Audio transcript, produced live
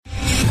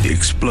The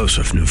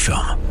explosive new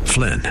film,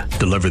 Flynn,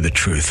 deliver the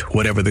truth,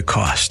 whatever the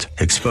cost,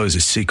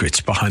 exposes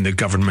secrets behind the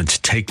government's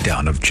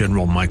takedown of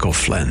General Michael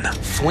Flynn.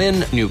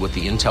 Flynn knew what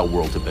the intel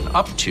world had been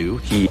up to.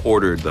 He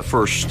ordered the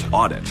first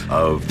audit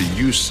of the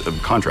use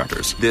of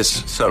contractors.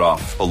 This set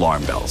off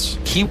alarm bells.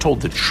 He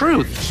told the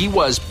truth. He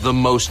was the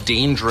most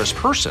dangerous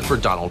person for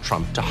Donald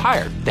Trump to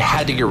hire. They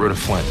had to get rid of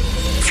Flynn.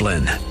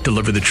 Flynn,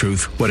 deliver the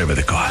truth, whatever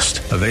the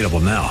cost. Available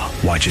now.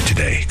 Watch it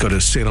today. Go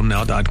to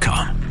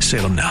salemnow.com.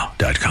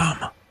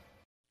 salemnow.com.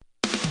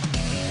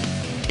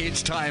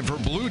 It's time for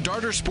Blue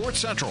Darter Sports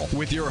Central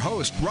with your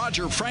host,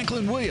 Roger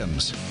Franklin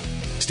Williams.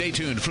 Stay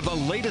tuned for the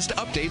latest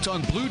updates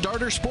on Blue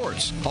Darter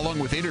Sports, along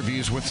with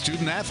interviews with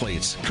student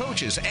athletes,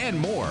 coaches, and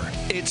more.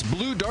 It's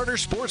Blue Darter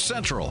Sports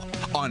Central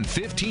on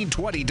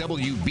 1520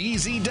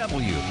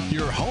 WBZW,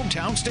 your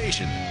hometown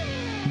station.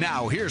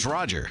 Now, here's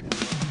Roger.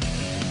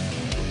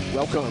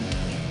 Welcome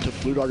to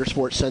Blue Darter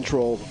Sports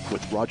Central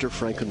with Roger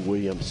Franklin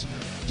Williams.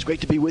 It's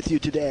great to be with you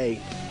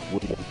today.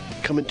 We're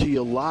coming to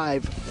you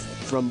live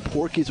from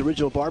Porky's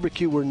Original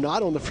Barbecue. We're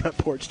not on the front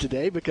porch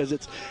today because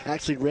it's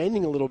actually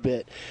raining a little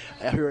bit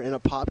here in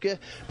Apopka,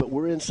 but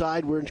we're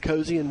inside, we're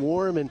cozy and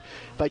warm, and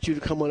invite you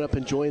to come on up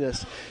and join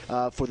us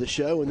for the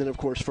show, and then, of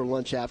course, for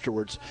lunch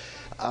afterwards.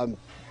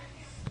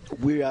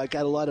 We got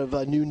a lot of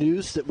new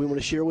news that we want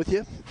to share with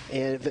you,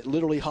 and that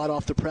literally hot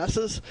off the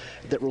presses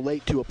that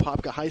relate to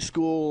Apopka High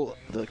School,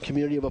 the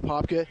community of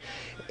Apopka.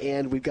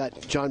 And we've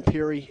got John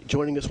Perry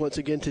joining us once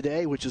again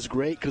today, which is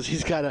great because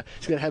he's going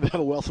to have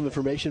a wealth of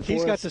information for us.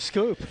 He's got the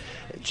scoop.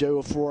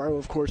 Joe Ferraro,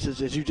 of course,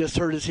 as you just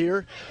heard, is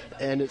here.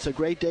 And it's a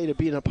great day to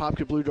be in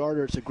Apopka Blue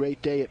Darter. It's a great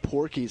day at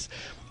Porky's.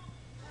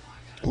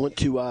 I want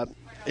to...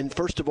 And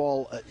first of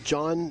all,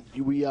 John,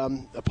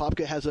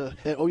 Apopka has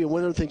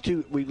one other thing,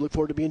 too. We look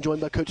forward to being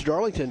joined by Coach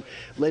Darlington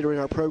later in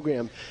our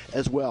program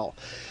as well.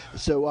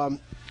 So,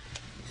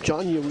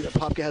 John,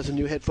 Apopka has a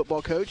new head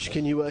football coach.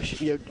 Can you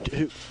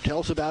tell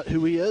us about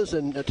who he is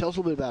and tell us a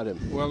little bit about him?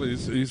 Well,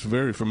 he's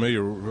very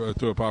familiar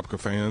to Apopka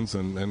fans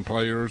and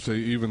players,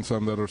 even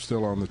some that are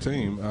still on the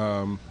team.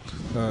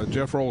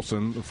 Jeff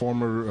Rolson, the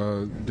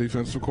former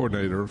defensive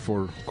coordinator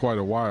for quite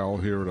a while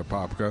here at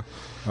Apopka,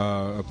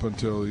 up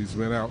until he's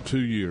been out 2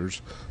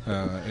 years,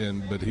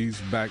 but he's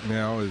back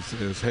now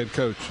as head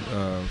coach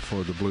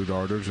for the Blue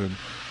Darters, and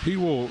he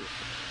will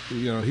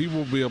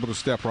be able to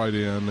step right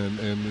in,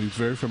 and he's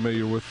very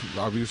familiar with,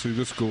 obviously,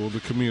 the school, the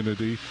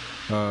community,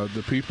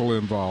 the people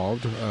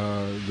involved,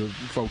 the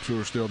folks who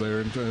are still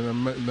there.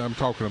 And I'm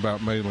talking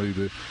about mainly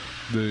the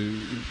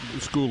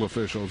school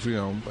officials.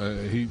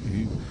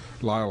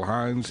 Lyle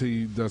Hines,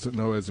 he doesn't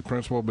know as a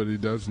principal, but he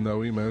does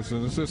know him as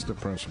an assistant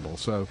principal.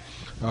 So,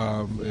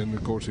 and,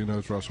 of course, he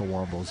knows Russell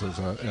Wombles as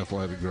an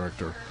athletic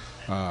director.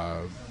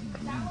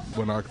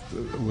 When I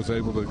was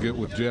able to get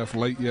with Jeff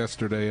late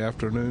yesterday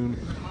afternoon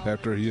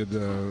after he had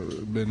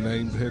been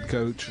named head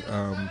coach,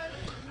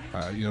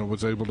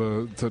 was able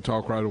to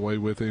talk right away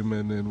with him,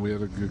 and then we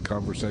had a good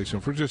conversation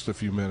for just a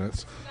few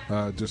minutes,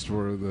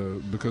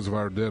 because of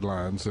our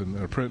deadlines and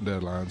our print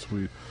deadlines.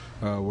 We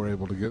were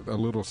able to get a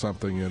little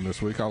something in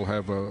this week. I'll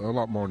have a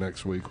lot more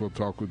next week. We'll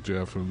talk with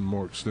Jeff and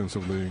more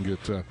extensively and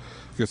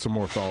get some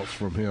more thoughts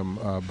from him.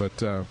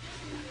 But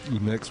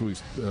next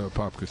week's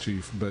Apopka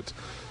chief, but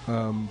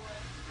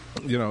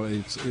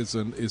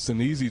it's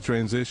an easy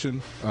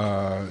transition,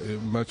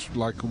 much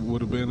like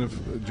would have been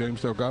if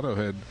James Delgado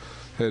had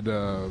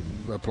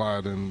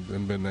applied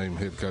and been named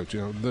head coach.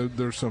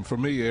 There's some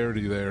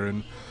familiarity there,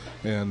 and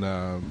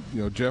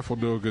Jeff will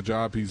do a good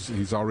job.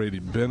 He's already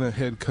been a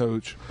head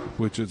coach,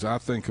 which is, I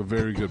think, a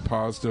very good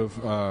positive.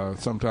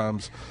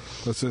 Sometimes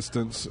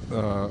assistants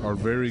are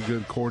very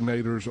good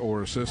coordinators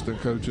or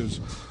assistant coaches,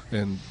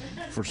 and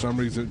for some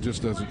reason it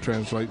just doesn't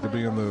translate to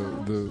being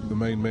the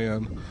main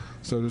man,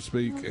 so to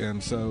speak.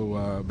 And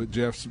so, but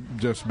Jeff's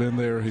been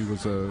there. He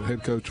was a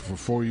head coach for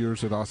 4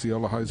 years at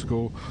Osceola High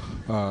School.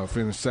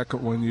 Finished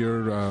second 1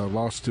 year.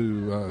 Lost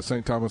to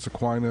St. Thomas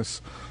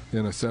Aquinas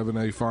in a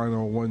 7A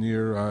final 1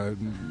 year.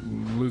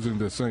 Losing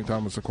to St.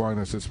 Thomas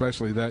Aquinas,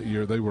 especially that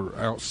year, they were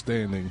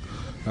outstanding.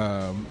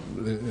 And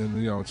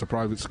it's a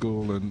private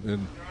school,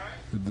 and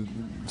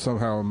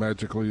somehow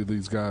magically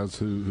these guys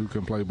who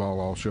can play ball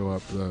all show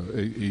up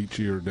each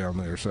year down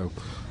there. So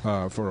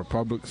for a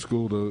public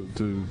school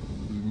to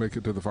make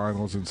it to the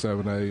finals in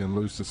 7A and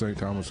lose to St.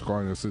 Thomas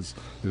Aquinas is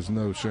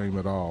no shame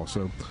at all.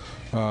 So,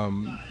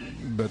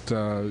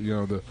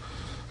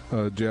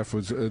 Jeff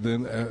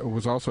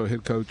was also a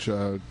head coach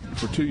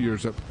for 2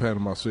 years at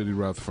Panama City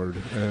Rutherford,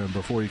 and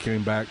before he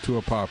came back to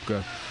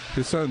Apopka,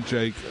 his son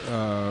Jake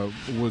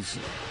was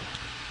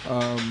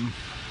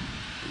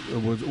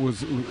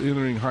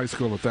entering high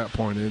school at that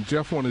point, and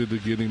Jeff wanted to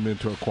get him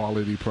into a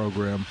quality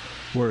program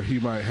where he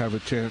might have a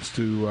chance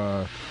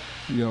to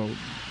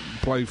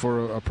play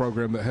for a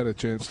program that had a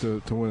chance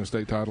to win a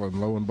state title, and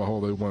lo and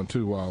behold, they won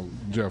 2 while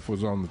Jeff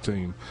was on the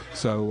team.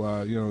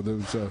 So there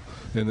was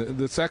and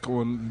the second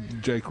one,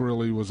 Jake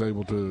really was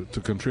able to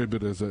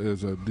contribute as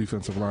a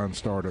defensive line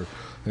starter,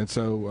 and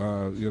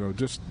so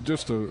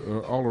just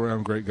a all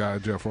around great guy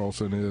Jeff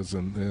Rolson is,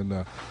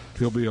 and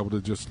he'll be able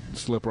to just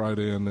slip right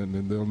in,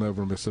 and they'll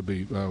never miss a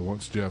beat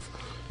once Jeff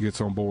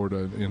gets on board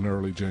in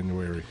early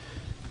January.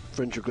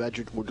 Friends, we're glad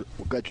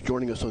you're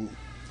joining us on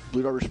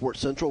Blue Darter Sports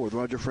Central with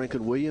Roger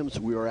Franklin Williams.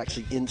 We are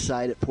actually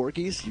inside at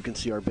Porky's. You can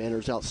see our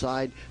banners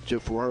outside. Joe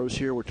Ferraro's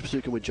here. We're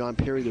speaking with John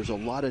Perry. There's a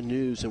lot of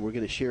news, and we're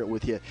going to share it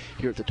with you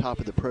here at the top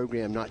of the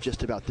program, not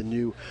just about the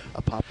new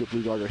Apopka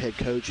Blue Darter head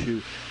coach,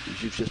 who,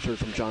 as you've just heard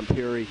from John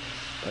Perry,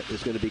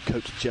 is going to be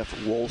Coach Jeff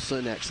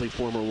Rolson, actually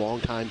former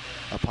longtime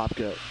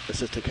Apopka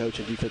assistant coach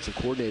and defensive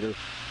coordinator.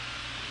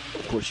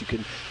 Of course, you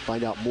can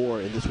find out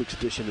more in this week's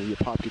edition of the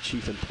Apopka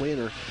Chief and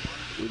Planner.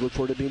 We look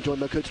forward to being joined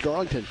by Coach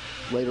Darlington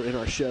later in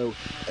our show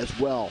as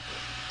well.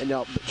 And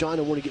now, John,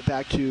 I want to get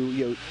back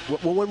to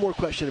one more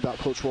question about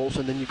Coach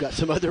Rolson. Then you've got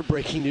some other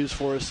breaking news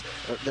for us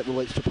that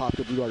relates to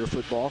Apopka Blue Darter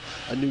football,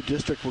 a new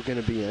district we're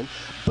going to be in.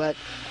 But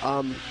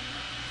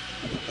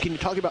can you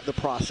talk about the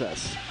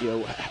process?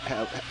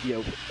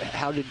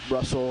 How did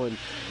Russell and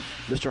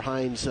Mr.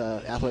 Hines,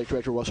 athletic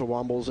director Russell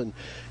Wombles, and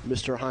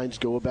Mr. Hines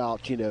go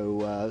about,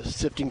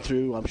 sifting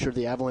through, I'm sure,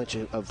 the avalanche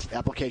of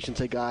applications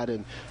they got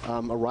and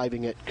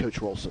arriving at Coach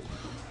Rolson?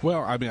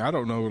 Well, I mean, I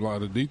don't know a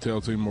lot of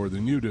details any more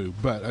than you do,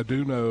 but I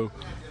do know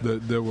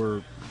that there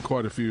were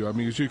quite a few. I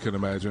mean, as you can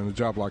imagine, a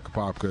job like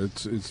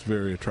Apopka, it's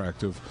very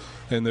attractive.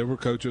 And there were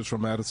coaches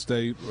from out of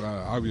state,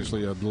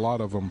 obviously a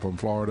lot of them from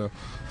Florida.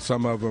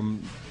 Some of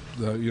them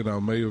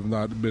may have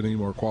not been any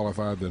more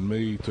qualified than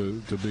me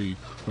to be,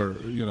 or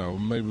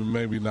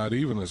maybe not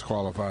even as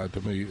qualified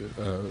to me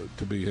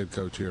to be head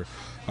coach here.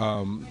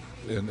 And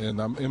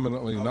I'm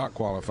eminently not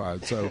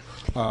qualified. So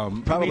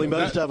probably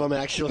most of them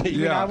actually.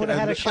 Yeah, I would have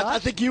had a shot. I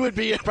think you would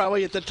be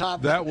probably at the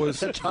top. That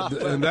was,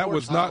 and that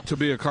was not to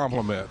be a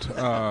compliment.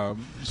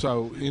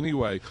 So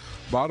anyway,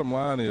 bottom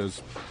line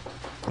is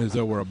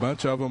there were a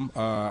bunch of them.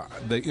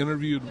 They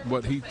interviewed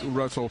what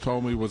Russell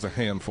told me was a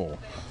handful.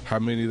 How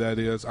many that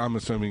is, I'm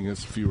assuming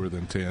it's fewer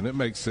than 10. It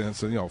makes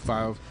sense. And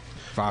 5.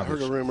 I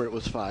heard a rumor it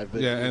was 5.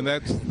 But yeah, and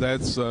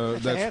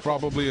that's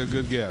probably a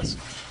good guess.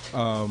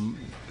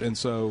 And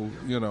so,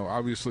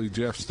 obviously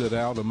Jeff stood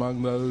out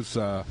among those.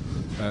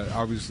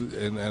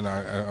 Obviously, and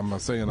I'm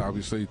not saying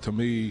obviously, to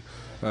me,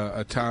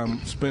 a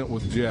time spent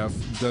with Jeff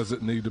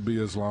doesn't need to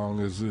be as long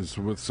as is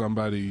with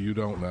somebody you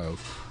don't know.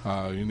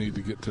 You need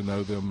to get to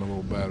know them a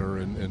little better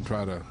and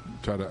try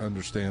to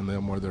understand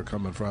them, where they're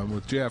coming from.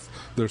 With Jeff,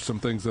 there's some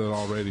things that are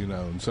already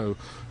known, so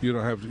you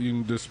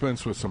can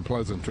dispense with some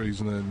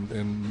pleasantries and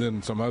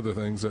then some other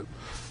things that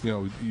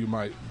you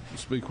might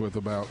speak with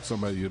about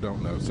somebody you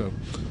don't know. So,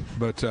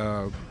 but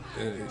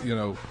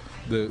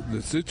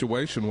the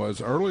situation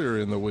was earlier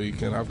in the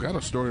week, and I've got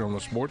a story on the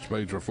sports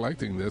page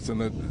reflecting this,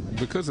 and that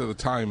because of the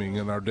timing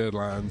and our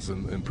deadlines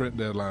and print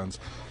deadlines,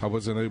 I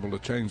wasn't able to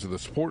change the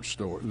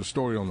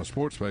story on the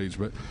sports page,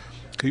 but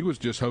he was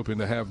just hoping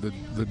to have the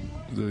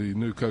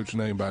new coach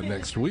named by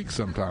next week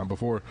sometime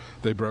before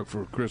they broke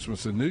for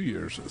Christmas and New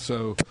Year's.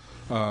 So,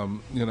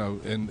 and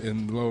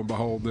lo and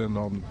behold, then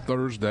on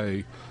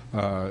Thursday,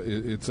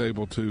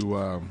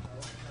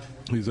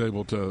 he's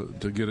able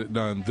to get it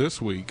done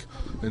this week.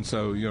 And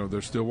so,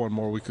 there's still one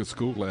more week of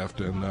school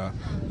left, and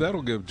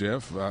that'll give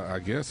Jeff, I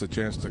guess, a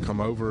chance to come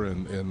over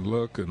and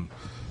look and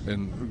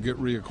get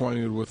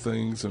reacquainted with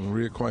things and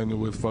reacquainted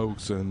with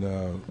folks. And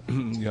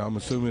I'm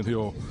assuming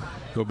he'll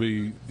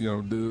be,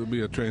 there'll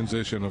be a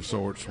transition of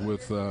sorts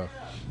with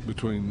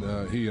between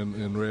he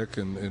and Rick,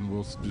 and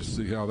we'll just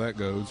see how that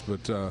goes.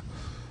 But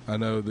I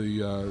know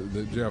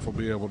that Jeff will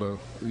be able to,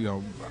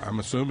 I'm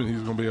assuming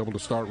he's going to be able to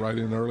start right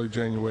in early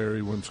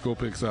January when school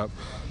picks up,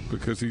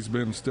 because he's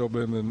still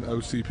been an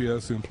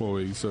OCPS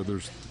employee, so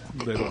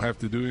they don't have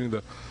to do any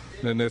of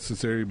the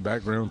necessary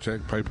background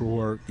check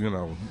paperwork,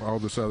 all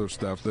this other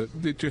stuff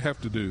that you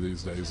have to do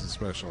these days,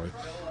 especially.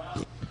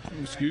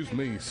 Excuse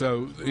me.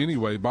 So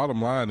anyway,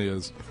 bottom line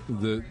is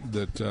that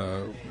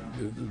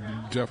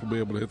Jeff will be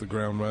able to hit the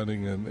ground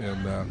running, and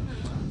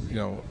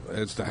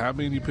as to how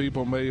many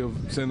people may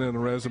have sent in a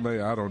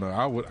resume, I don't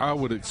know. I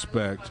would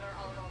expect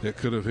it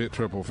could have hit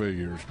triple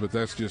figures, but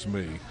that's just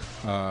me.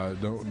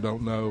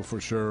 Don't know for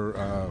sure,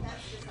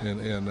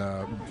 and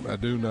I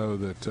do know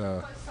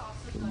that.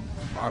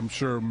 I'm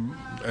sure,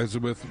 as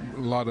with a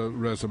lot of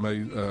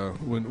resume,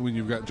 when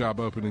you've got job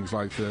openings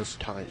like this,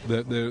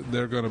 that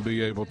they're going to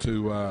be able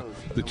to,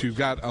 that you've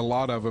got a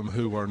lot of them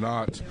who are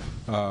not,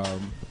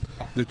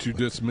 that you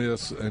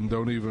dismiss and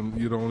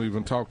you don't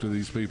even talk to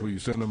these people. You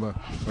send them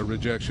a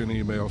rejection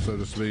email, so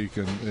to speak,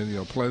 and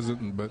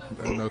pleasant but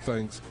no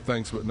thanks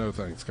but no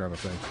thanks kind of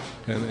thing.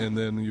 And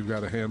then you've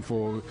got a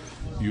handful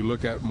you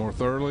look at more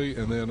thoroughly,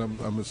 and then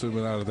I'm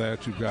assuming out of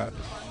that you've got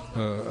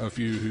a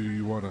few who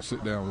you want to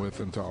sit down with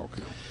and talk.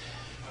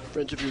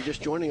 Friends, if you're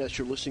just joining us,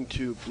 you're listening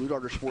to Blue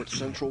Darter Sports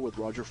Central with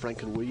Roger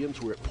Franklin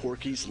Williams. We're at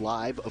Porky's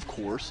Live, of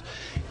course,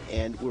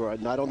 and we're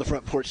not on the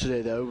front porch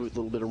today, though, with a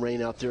little bit of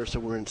rain out there, so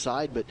we're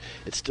inside, but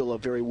it's still a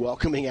very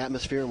welcoming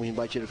atmosphere, and we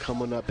invite you to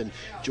come on up and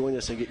join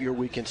us and get your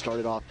weekend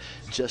started off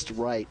just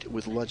right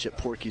with lunch at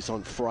Porky's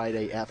on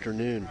Friday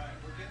afternoon.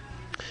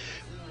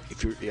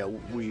 If you're,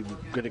 we're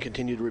going to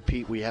continue to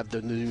repeat. We have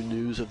the new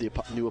news of the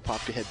new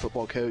Apopka head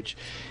football coach.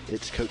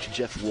 It's Coach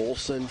Jeff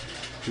Rolson,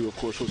 who, of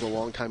course, was a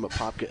longtime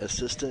Apopka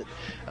assistant,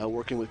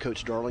 working with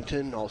Coach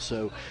Darlington.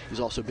 He's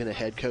also been a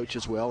head coach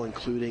as well,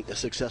 including a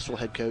successful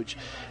head coach,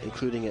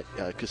 including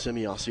at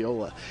Kissimmee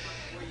Osceola.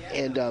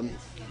 And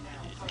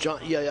John,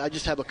 I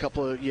just have a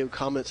couple of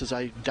comments as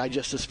I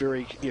digest this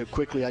very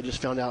quickly. I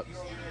just found out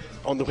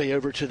on the way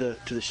over to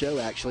the show,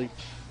 actually,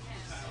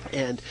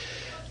 and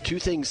two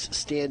things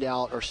stand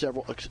out, or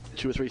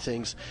two or three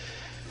things.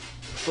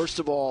 First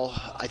of all,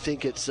 I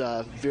think it's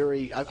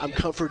I'm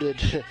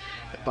comforted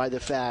by the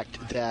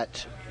fact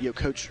that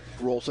Coach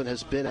Rolson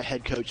has been a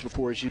head coach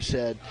before, as you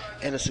said,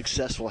 and a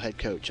successful head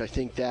coach. I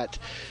think that,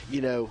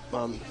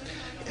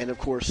 and of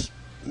course,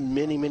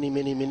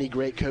 many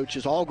great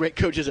coaches, all great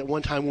coaches at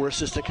one time were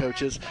assistant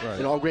coaches, right,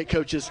 and all great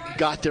coaches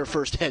got their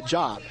first head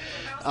job.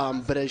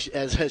 But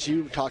as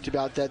you talked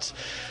about,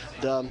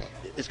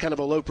 it's kind of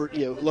a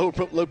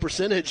low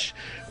percentage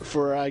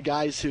for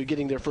guys who are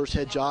getting their first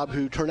head job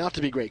who turn out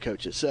to be great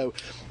coaches. So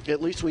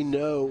at least we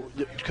know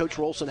that Coach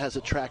Rolson has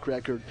a track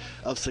record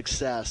of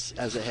success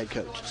as a head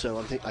coach. So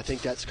I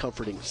think that's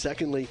comforting.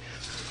 Secondly,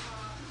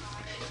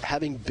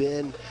 having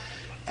been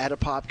at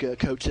Apopka,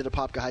 coached at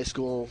Apopka High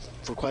School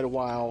for quite a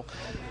while,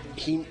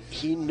 he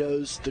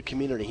knows the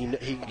community.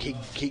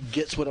 He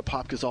gets what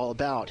Apopka is all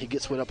about. He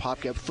gets what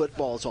Apopka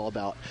football is all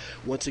about.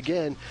 Once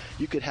again,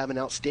 you could have an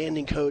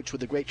outstanding coach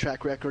with a great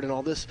track record and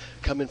all this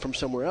come in from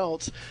somewhere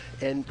else,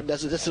 and that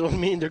doesn't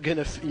mean they're going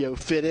to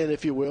fit in,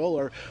 if you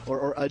will,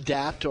 or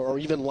adapt, or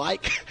even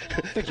like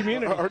the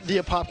community or the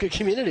Apopka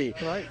community.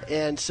 Right.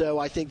 And so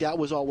I think that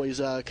was always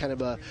kind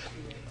of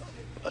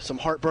some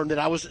heartburn that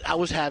I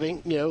was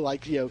having.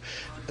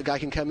 A guy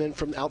can come in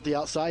from the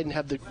outside and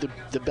have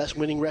the best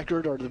winning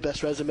record or the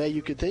best resume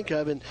you could think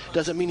of, and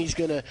doesn't mean he's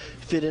going to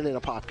fit in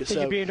Apopka. He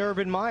could be an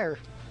Urban Meyer.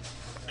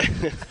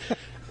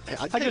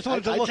 I'd take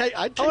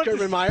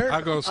Urban Meyer.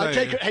 I'll go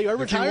say,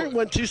 Urban Meyer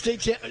won 2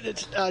 state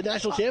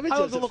national championships. I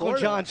was looking at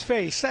John's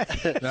face.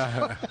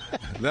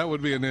 That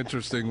would be an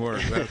interesting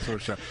work, that's for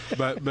sure.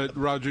 But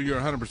Roger, you're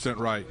 100%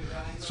 right.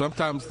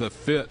 Sometimes the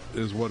fit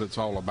is what it's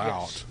all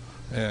about,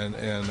 yes. and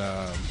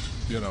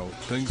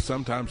things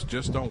sometimes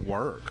just don't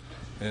work.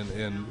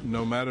 And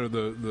no matter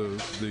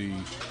the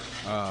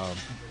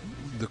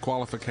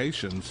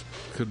qualifications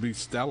could be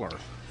stellar,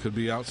 could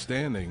be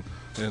outstanding,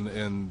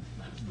 and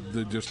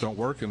they just don't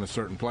work in a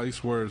certain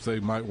place, whereas they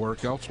might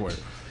work elsewhere.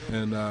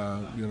 And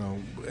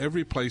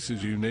every place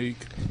is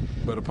unique,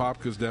 but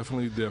Apopka is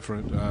definitely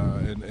different.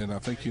 And I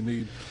think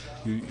you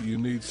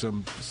need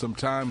some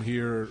time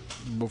here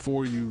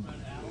before you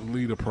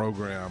lead a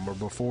program, or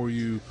before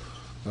you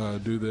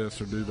do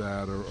this or do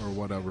that or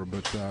whatever,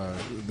 but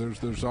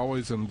there's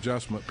always an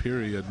adjustment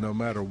period no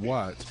matter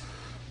what.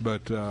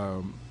 But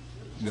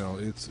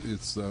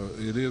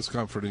it is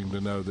comforting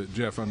to know that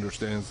Jeff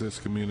understands this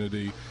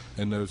community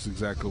and knows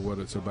exactly what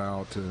it's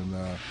about, and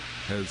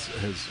has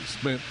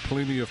spent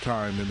plenty of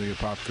time in the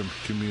Apopka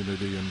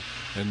community,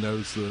 and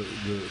knows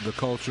the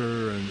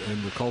culture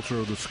and the culture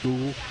of the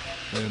school,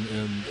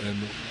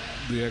 and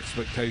the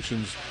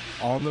expectations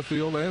on the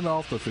field and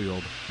off the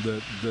field,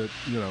 that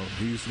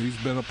he's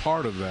been a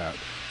part of that,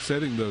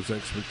 setting those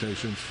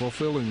expectations,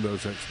 fulfilling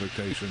those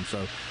expectations.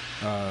 So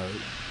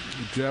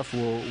Jeff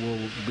will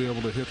be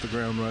able to hit the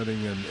ground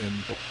running and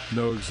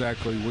know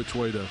exactly which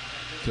way to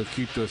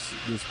keep this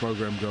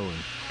program going.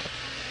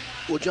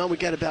 Well, John, we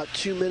got about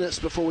 2 minutes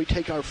before we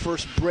take our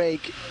first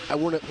break.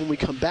 When we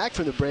come back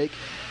from the break,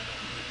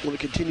 I want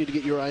to continue to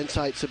get your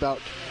insights about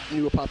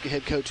new Apopka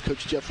head coach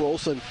Jeff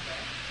Rolson.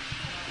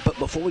 But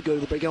before we go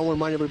to the break, I want to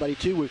remind everybody,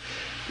 too,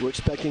 we're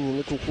expecting and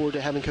looking forward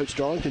to having Coach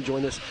Darlington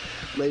join us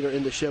later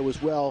in the show as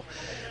well.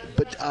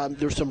 But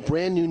there's some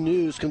brand new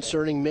news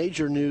concerning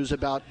major news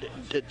about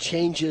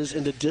changes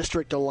in the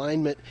district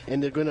alignment,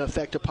 and they're going to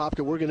affect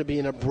Apopka. We're going to be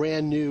in a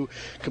brand new,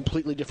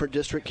 completely different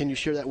district. Can you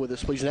share that with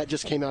us, please? And that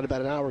just came out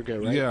about an hour ago,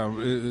 right? Yeah.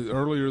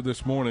 Earlier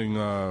this morning,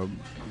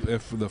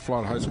 the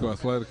Florida High School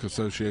Athletic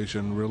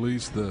Association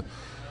released the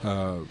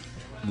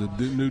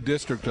new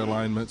district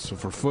alignments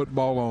for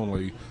football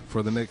only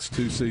for the next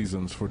 2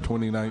 seasons, for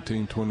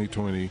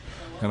 2019-2020.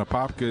 And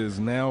Apopka is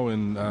now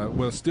in,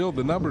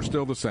 the number's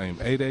still the same,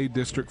 8A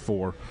District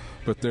 4,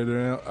 but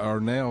there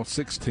are now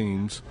 6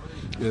 teams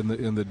in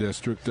the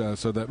district,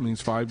 so that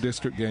means 5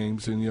 district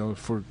games. And,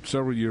 for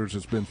several years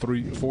it's been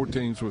 4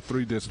 teams with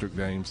 3 district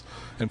games,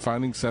 and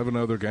finding 7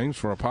 other games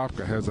for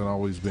Apopka hasn't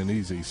always been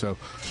easy. So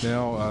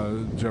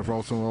now Jeff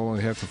Rolson will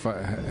only have to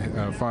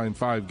find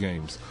 5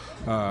 games.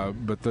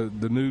 But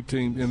the new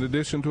team, in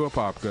addition to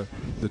Apopka,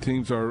 the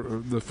teams are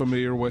the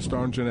familiar West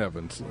Orange and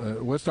Evans.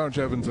 West Orange,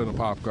 Evans, and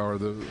Apopka are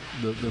the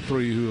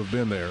 3 who have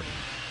been there.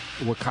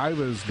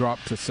 Wekiva's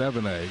dropped to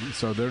 7A,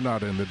 so they're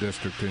not in the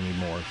district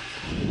anymore.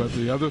 But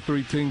the other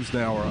three teams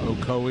now are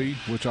Ocoee,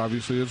 which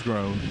obviously has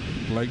grown,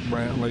 Lake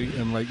Brantley,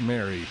 and Lake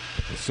Mary.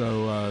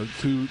 So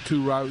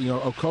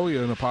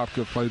Ocoee and Apopka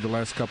have played the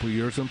last couple of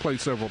years and played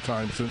several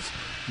times since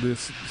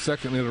this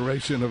second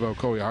iteration of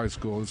Ocoee High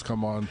School has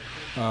come on.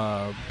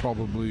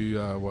 Probably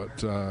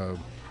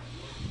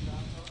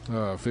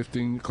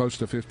 15, close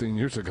to 15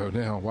 years ago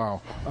now.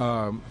 Wow.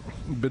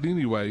 But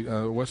anyway,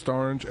 West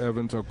Orange,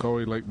 Evans,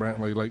 Ocoee, Lake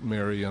Brantley, Lake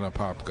Mary, and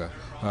Apopka.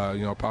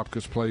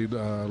 Apopka's played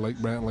Lake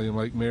Brantley and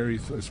Lake Mary,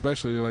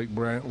 especially Lake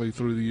Brantley,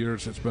 through the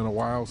years. It's been a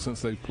while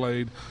since they've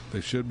played.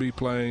 They should be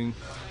playing.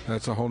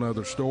 That's a whole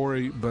other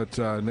story. But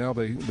now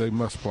they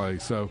must play.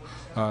 So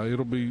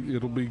it'll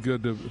be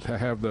good to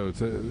have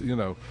those.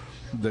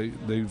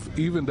 They've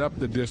evened up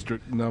the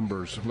district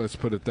numbers, let's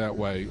put it that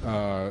way.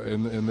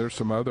 And there's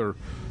some other,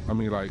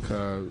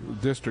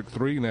 District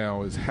 3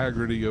 now is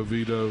Hagerty,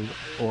 Oviedo,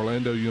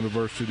 Orlando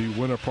University,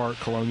 Winter Park,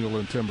 Colonial,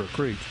 and Timber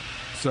Creek.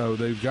 So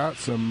they've got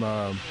some,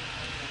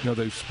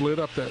 they've split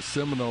up that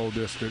Seminole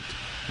district.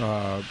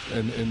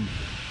 And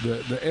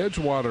the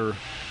Edgewater,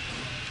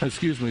 the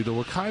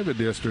Wekiva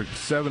district,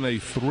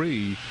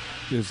 7A3,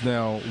 is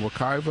now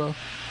Wekiva,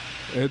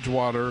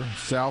 Edgewater,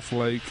 South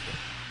Lake,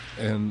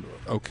 and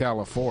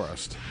Ocala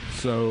Forest.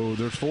 So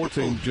there's four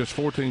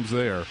teams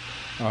there.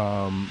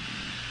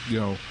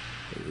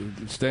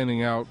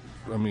 Standing out.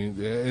 I mean,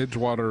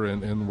 Edgewater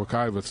and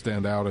Wekiva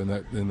stand out in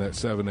that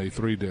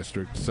 7A3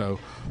 district. So,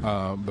 we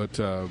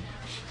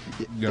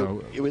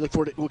look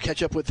forward to. We'll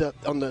catch up with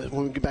when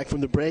we get back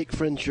from the break,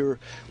 friends. You're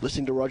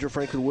listening to Roger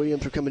Franklin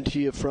Williams. We're coming to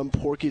you from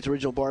Porky's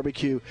Original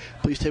Barbecue.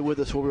 Please stay with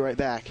us. We'll be right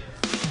back.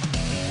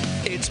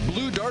 It's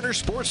Blue Darter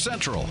Sports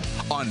Central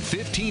on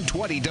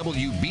 1520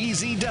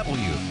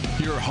 WBZW,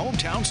 your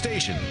hometown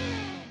station.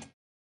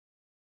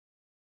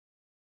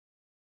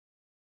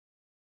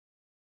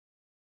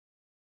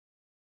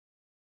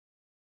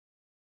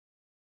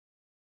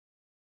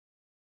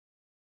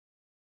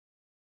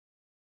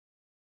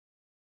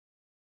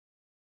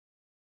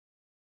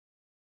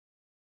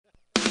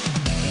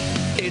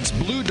 It's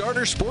Blue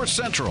Darter Sports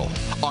Central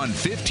on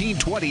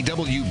 1520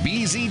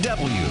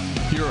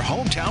 WBZW, your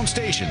hometown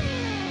station.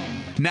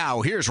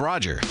 Now, here's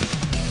Roger.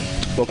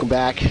 Welcome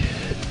back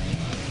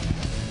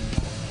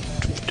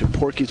to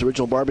Porky's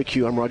Original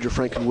Barbecue. I'm Roger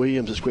Franklin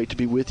Williams. It's great to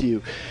be with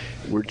you.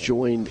 We're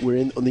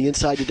on the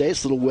inside today.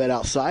 It's a little wet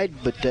outside,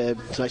 but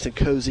it's nice and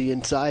cozy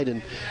inside,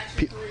 and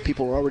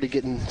people are already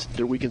getting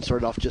their weekend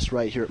started off just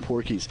right here at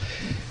Porky's.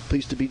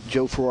 Pleased to be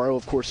Joe Ferraro,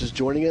 of course, is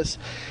joining us.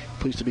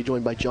 Pleased to be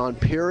joined by John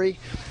Perry,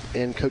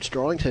 and Coach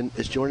Darlington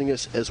is joining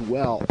us as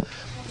well.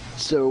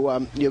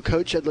 So,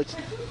 Coach, I'd like to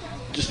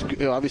just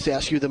obviously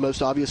ask you the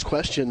most obvious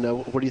question.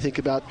 What do you think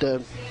about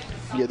the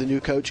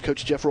new coach,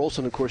 Coach Jeff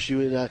Rolson? Of course,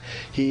 you and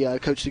he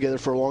coached together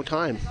for a long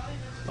time,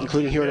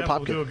 including here at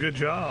Apopka. We'll do a good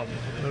job,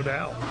 no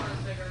doubt.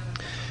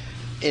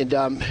 And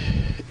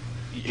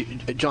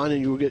John,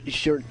 and you will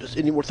share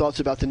any more thoughts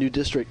about the new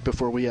district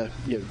before we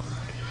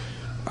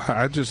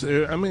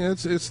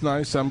it's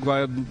nice. I'm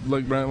glad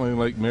Lake Brantley and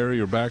Lake Mary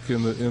are back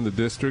in the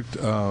district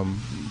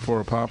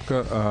for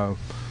Apopka.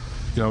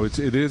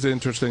 It is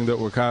interesting that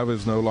Wekiva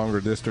is no longer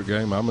a district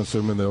game. I'm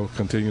assuming they'll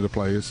continue to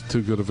play. It's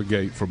too good of a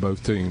gate for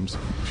both teams,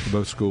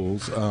 both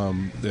schools,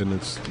 and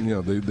it's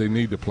they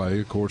need to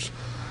play. Of course,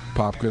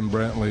 Apopka and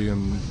Brantley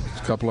and a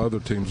couple other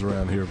teams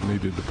around here have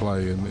needed to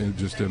play, and it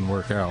just didn't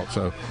work out.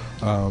 So,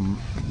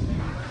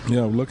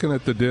 looking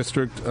at the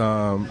district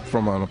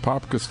from an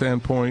Apopka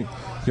standpoint,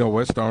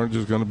 West Orange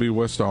is going to be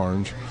West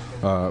Orange.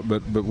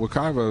 But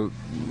Wekiva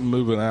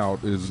moving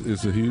out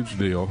is a huge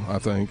deal, I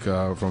think,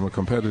 from a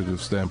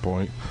competitive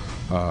standpoint.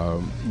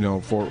 Frankly,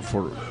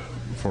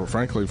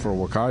 for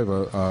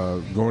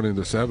Wekiva going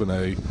into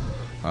 7A,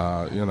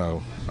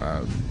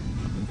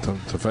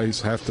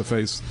 have to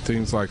face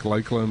teams like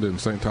Lakeland and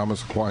St.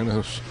 Thomas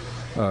Aquinas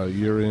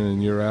year in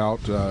and year out.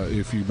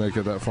 If you make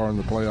it that far in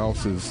the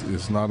playoffs,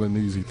 is not an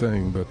easy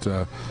thing. But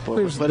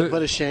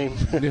what a shame.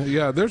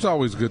 Yeah, there's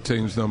always good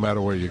teams no matter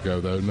where you go,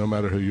 though, no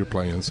matter who you're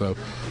playing. So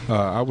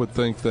I would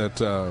think that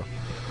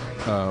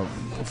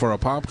for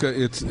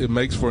Apopka, it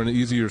makes for an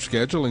easier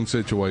scheduling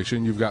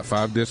situation. You've got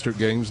 5 district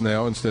games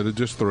now instead of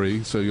just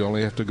 3, so you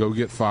only have to go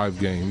get 5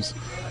 games.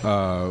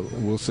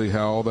 We'll see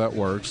how all that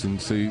works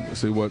and see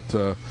what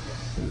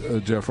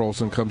Jeff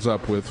Rolson comes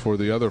up with for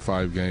the other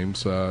 5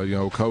 games. They've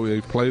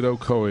played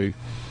Ocoee.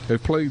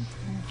 They've played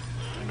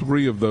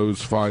 3 of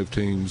those 5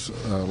 teams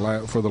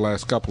for the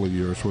last couple of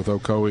years, with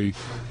Ocoee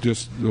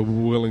just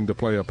willing to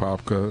play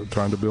Apopka,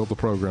 trying to build the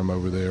program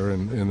over there,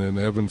 and then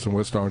Evans and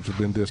West Orange have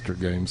been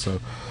district games. So,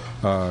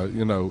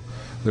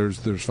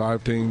 there's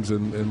 5 teams,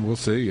 and we'll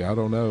see. I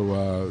don't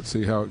know.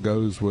 See how it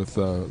goes with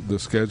the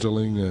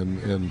scheduling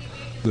and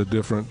the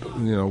different,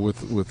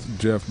 with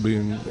Jeff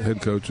being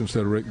head coach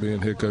instead of Rick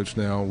being head coach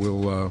now,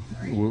 we'll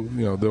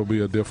there'll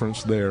be a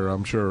difference there,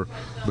 I'm sure.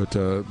 But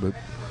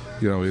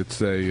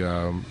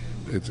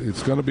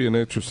it's going to be an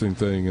interesting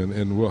thing,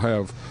 and we'll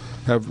have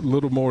have a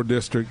little more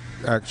district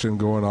action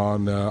going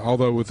on.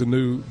 Although with the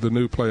new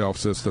playoff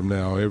system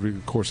now, every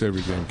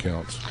game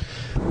counts.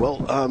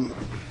 Well,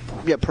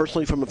 yeah,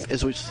 personally,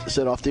 as we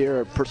said off the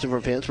air, personally from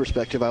a fan's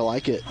perspective, I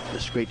like it.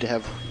 It's great to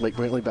have Lake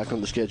Brantley back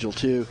on the schedule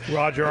too.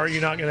 Roger, are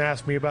you not going to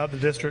ask me about the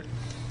district?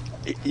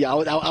 Yeah,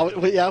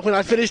 when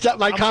I finished up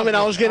my comment,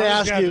 I was going to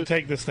ask you to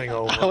take this thing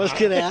over. I was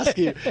going to ask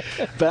you,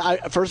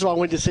 but first of all, I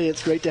wanted to say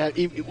it's great to have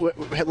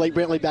Lake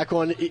Brantley back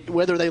on,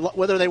 whether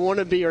they want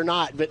to be or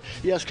not. But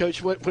yes,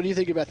 Coach, what do you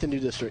think about the new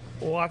district?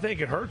 Well, I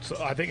think it hurts.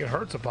 I think it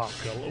hurts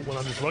Apopka when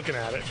I'm just looking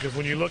at it, because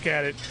when you look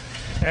at it,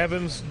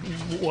 Evans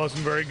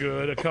wasn't very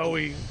good.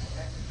 Ocoee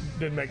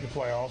didn't make the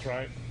playoffs,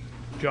 right?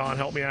 John,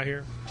 help me out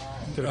here.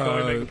 Did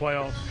Ocoee make the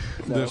playoffs?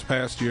 No. This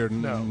past year,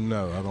 no,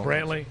 I don't.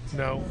 Brantley,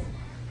 no.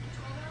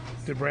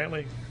 Did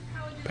Brantley?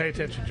 Pay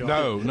attention,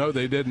 John. No,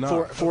 they did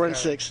not. 4 and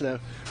 6, no.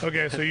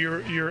 Okay, so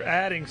you're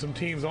adding some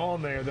teams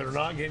on there that are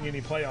not getting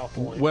any playoff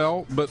points.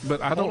 Well, but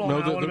I don't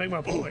know that. I want to make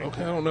my point.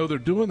 Okay, I don't know they're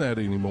doing that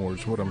anymore.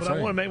 Is what I'm saying.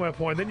 I want to make my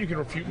point. Then you can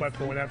refute my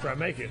point after I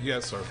make it.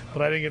 Yes, sir.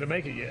 But I didn't get to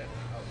make it yet.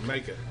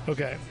 Make it.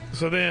 Okay.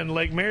 So then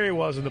Lake Mary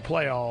was in the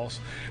playoffs,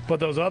 but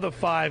those other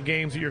 5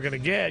 games that you're going to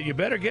get, you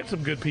better get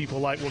some good people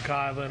like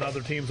Wekiva and other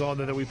teams on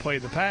there that we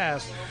played in the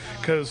past,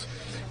 because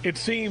it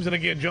seems, and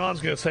again, John's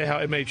going to say how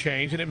it may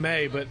change, and it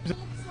may, but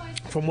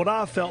from what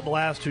I've felt the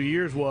last 2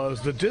 years was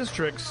the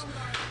districts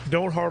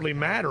don't hardly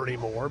matter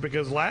anymore,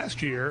 because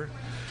last year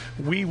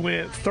we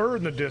went 3rd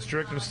in the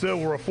district and still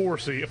were a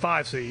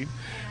 5 seed.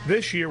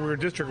 This year we were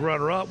district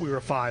runner-up, we were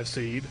a 5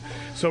 seed.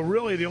 So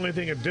really the only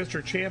thing a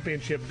district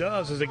championship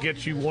does is it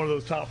gets you one of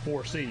those top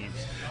 4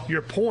 seeds.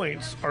 Your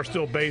points are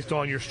still based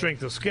on your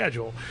strength of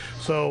schedule.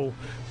 So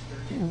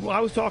I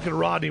was talking to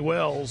Rodney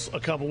Wells a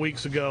couple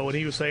weeks ago, and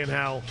he was saying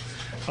how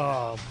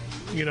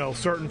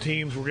certain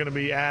teams were going to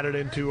be added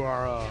into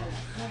our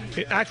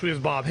actually it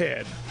was Bob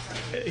Head.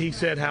 He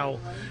said how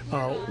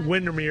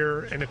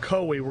Windermere and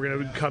Ocoee were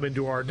going to come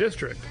into our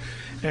district.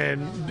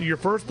 And your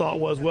first thought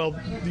was, well,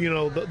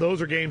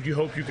 those are games you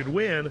hope you could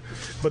win.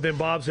 But then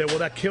Bob said, well,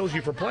 that kills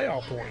you for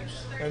playoff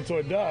points. And so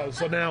it does.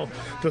 So now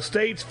the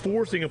state's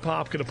forcing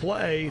Apopka to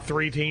play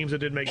 3 teams that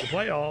didn't make the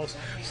playoffs.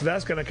 So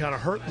that's going to kind of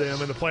hurt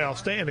them in the playoff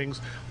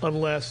standings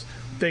unless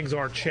things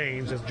aren't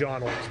changed, as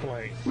John will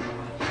explain.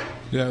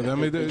 Yeah, I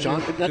mean,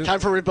 John, time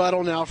for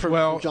rebuttal now from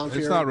John Fear.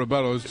 It's not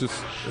rebuttal; it's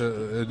just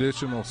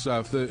additional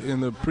stuff.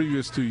 In the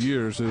previous 2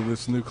 years,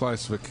 this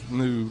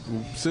new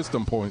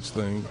system points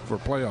thing for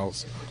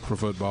playoffs for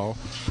football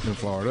in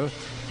Florida,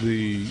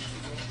 the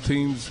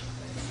teams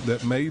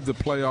that made the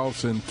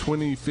playoffs in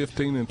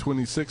 2015 and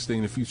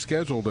 2016, if you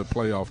scheduled a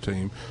playoff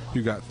team,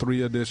 you got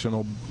 3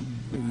 additional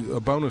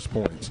bonus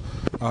points.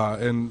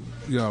 And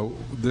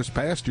this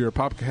past year,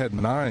 Apopka had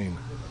 9.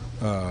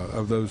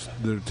 Of those,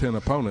 there are 10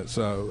 opponents.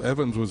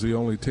 Evans was the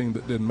only team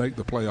that didn't make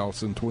the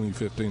playoffs in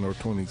 2015 or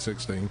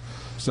 2016.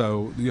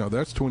 So,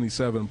 that's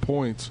 27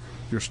 points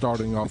you're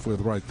starting off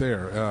with right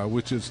there,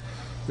 which is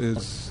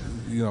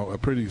a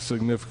pretty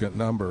significant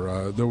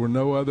number. There were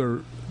no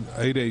other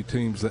 8A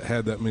teams that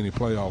had that many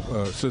playoff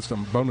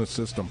bonus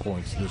system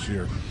points this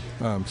year.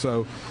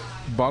 So,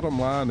 bottom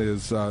line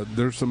is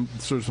there's some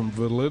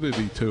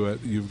validity to it.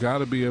 You've got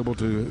to be able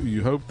to.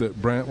 You hope that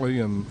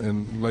Brantley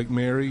and Lake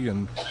Mary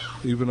and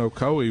even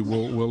Ocoee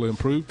will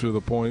improve to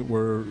the point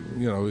where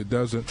it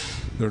doesn't.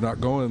 They're not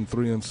going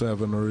 3 and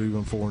 7 or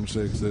even 4 and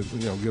 6.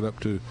 That get up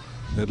to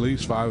at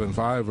least 5 and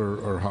 5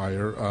 or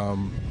higher.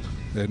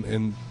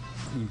 And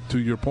to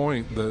your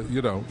point,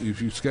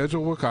 if you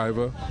schedule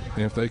Wekiva,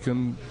 and if they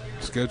can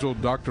schedule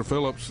Dr.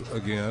 Phillips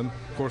again,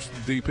 of course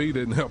DP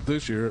didn't help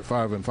this year at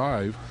 5 and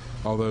 5.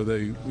 Although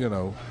they,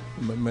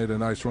 made a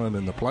nice run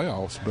in the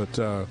playoffs. But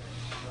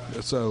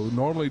so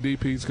normally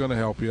DP's going to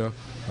help you.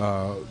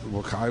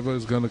 Wekiva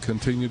is going to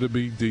continue to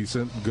be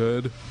decent,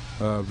 good,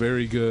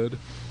 very good.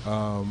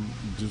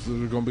 Just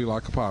they're going to be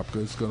like Apopka.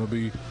 It's going to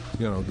be,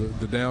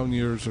 the down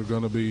years are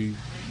going to be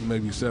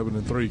maybe 7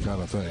 and 3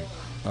 kind of thing.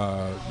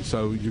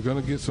 So you're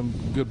going to get some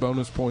good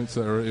bonus points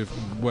there.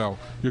 You're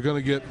going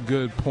to get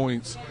good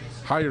points,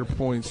 higher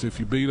points if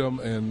you beat them,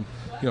 and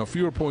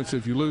fewer points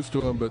if you lose to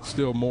them, but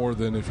still more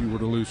than if you were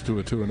to lose to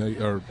a 2 and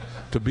 8 or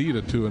to beat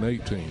a 2 and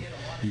 8 team.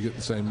 You get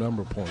the same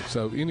number of points.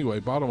 So anyway,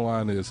 bottom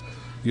line is,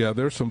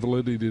 there's some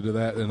validity to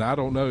that, and I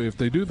don't know if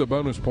they do the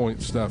bonus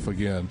point stuff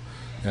again.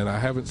 And I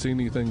haven't seen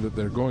anything that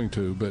they're going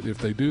to, but if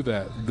they do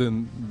that,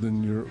 then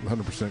you're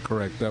 100%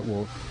 correct. That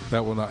will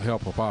not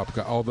help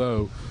Apopka.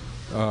 Although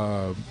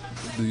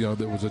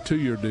there was a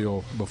 2-year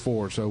deal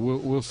before, so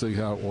we'll see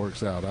how it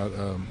works out.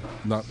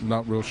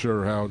 Not real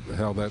sure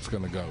how that's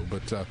going to go,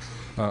 but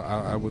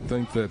I would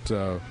think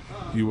that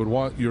you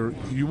want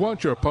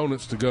your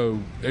opponents to go.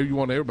 You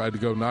want everybody to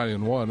go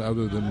 9-1,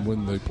 other than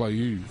when they play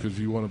you, because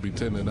you want to be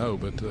 10-0.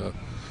 But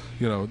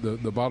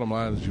the bottom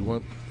line is you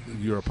want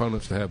your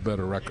opponents to have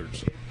better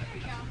records.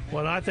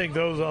 Well, I think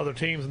those other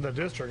teams in the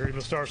district are going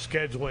to start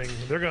scheduling.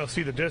 They're going to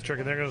see the district,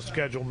 and they're going to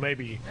schedule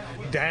maybe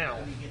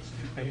down,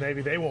 and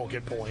maybe they won't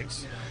get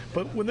points.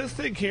 But when this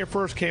thing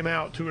first came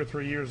out 2 or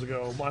 3 years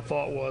ago, my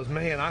thought was,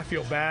 man, I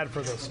feel bad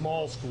for the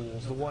small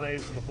schools, the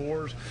 1As and the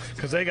 4s,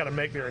 because they got to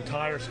make their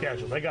entire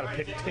schedule. They got to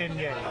pick 10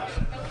 games.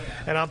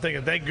 And I'm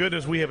thinking, thank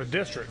goodness we have a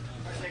district.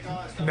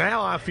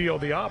 Now I feel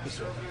the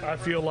opposite. I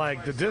feel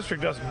like the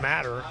district doesn't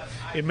matter.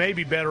 It may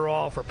be better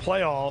off for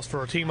playoffs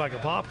for a team like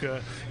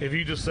Apopka if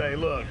you just say,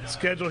 look,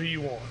 schedule who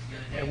you want.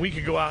 And we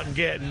could go out and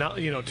get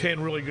 10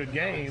 really good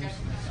games,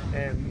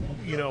 and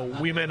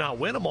we may not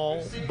win them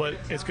all, but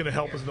it's going to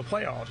help us in the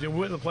playoffs. We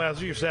went in the playoffs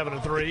this year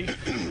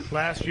 7-3.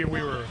 Last year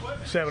we were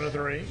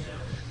 7-3,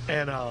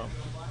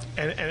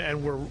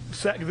 and we're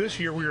second this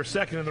year. We were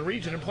second in the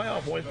region in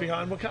playoff points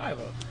behind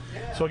Wekiva.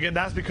 So again,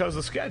 that's because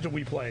of the schedule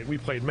we played. We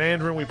played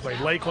Mandarin, we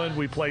played Lakeland,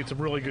 we played some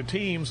really good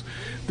teams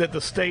that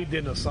the state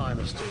didn't assign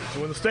us to.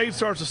 So when the state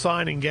starts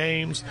assigning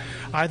games,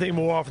 I think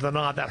more often than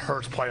not that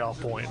hurts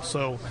playoff points.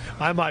 So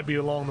I might be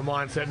along the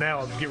mindset now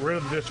of get rid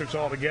of the districts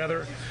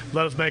altogether.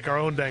 Let us make our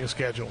own dang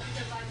schedule.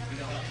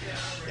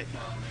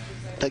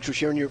 Thanks for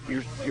sharing your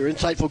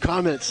insightful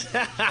comments.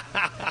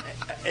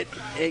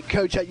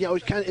 Coach,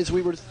 kind of as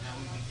we were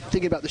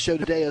thinking about the show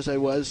today, as I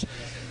was,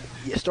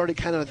 started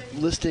kind of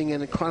listing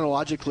and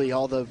chronologically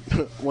all the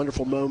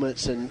wonderful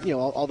moments, and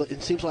all the.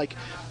 It seems like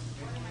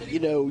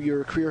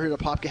your career here at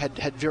Apopka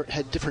had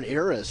different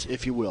eras,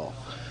 if you will,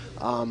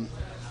 and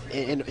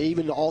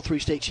even all 3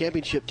 state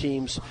championship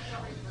teams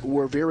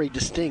were very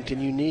distinct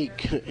and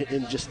unique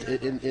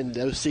in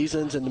those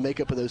seasons and the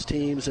makeup of those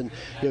teams and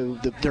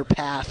their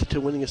path to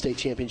winning a state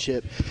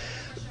championship.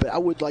 But I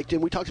would like to,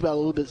 and we talked about a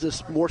little bit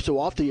this more so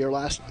off the air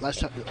last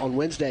time on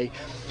Wednesday.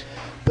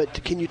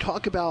 But can you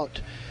talk about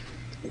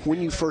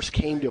when you first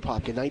came to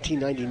Apopka in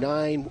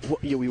 1999?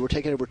 We were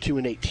taking over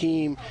 2-8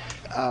 team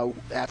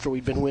after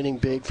we'd been winning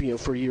big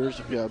for years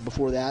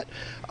before that.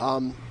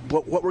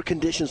 What were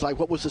conditions like?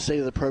 What was the state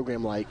of the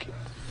program like?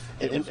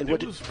 It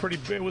was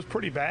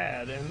pretty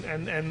bad,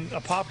 and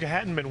Apopka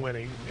hadn't been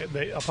winning.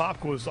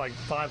 Apopka was like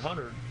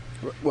 500.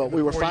 Well,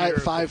 we were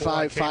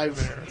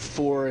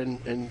 5-4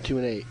 and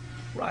 2-8.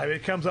 Right,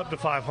 it comes up to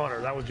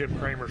 500. That was Jim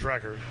Kramer's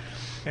record.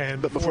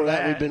 But before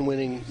that, we've been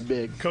winning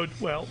big. Coach,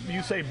 well,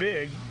 you say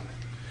big.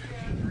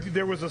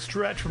 There was a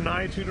stretch from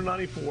 92 to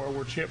 94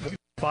 where Chip won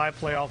 5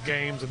 playoff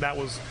games, and that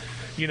was,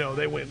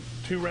 they went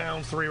 2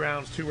 rounds, 3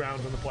 rounds, 2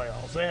 rounds in the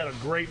playoffs. They had a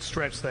great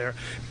stretch there.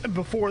 And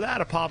before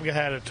that, Apopka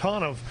had a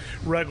ton of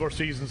regular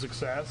season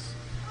success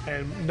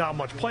and not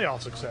much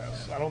playoff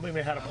success. I don't think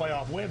they had a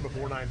playoff win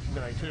before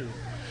 92.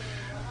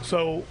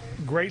 So,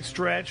 great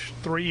stretch,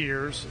 3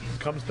 years,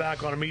 comes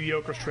back on a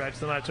mediocre stretch,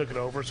 then I took it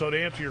over. So, to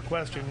answer your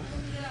question,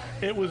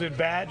 it was in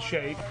bad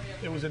shape.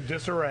 It was in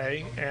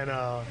disarray, and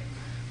I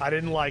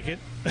didn't like it.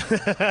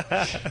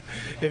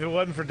 If it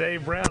wasn't for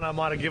Dave Brown, I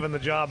might have given the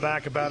job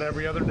back about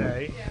every other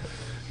day.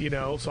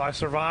 So I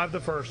survived the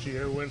first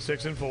year, we went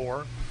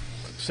 6-4.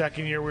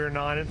 Second year, we were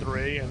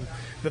 9-3. And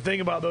the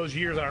thing about those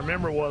years I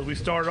remember was we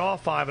started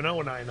off 5-0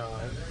 in 99,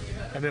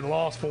 and then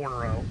lost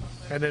 4-0.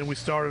 And then we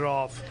started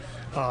off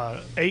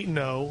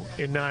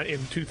 8-0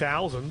 in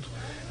 2000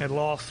 and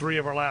lost 3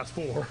 of our last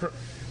 4.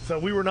 So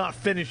we were not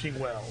finishing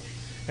well.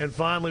 And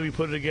finally we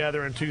put it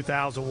together in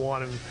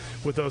 2001, and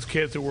with those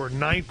kids that were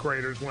 9th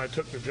graders when I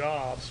took the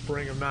job,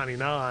 spring of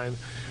 99,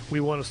 we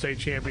won a state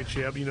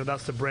championship.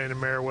 That's the Brandon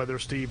Merriweather,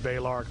 Steve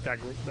Baylark,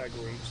 that group.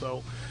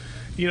 So,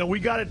 we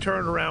got it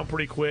turned around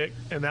pretty quick,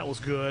 and that was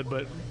good.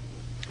 But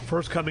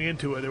first coming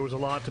into it, there was a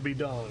lot to be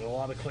done, a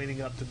lot of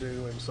cleaning up to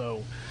do. And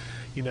so,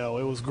 it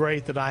was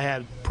great that I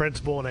had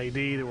principal and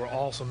AD that were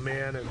awesome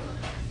men. And,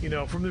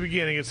 from the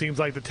beginning, it seems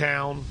like the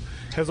town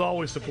has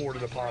always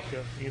supported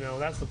Apopka.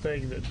 That's the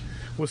thing that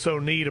was so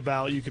neat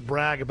about, you could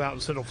brag about in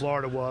Central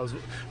Florida, was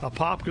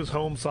Apopka's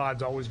home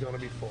side's always going to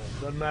be full.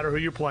 Doesn't matter who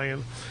you're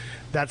playing,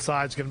 that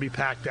side's going to be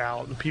packed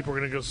out, and people are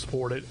going to go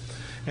support it.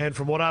 And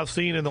from what I've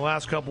seen in the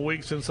last couple of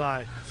weeks since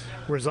I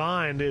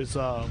resigned is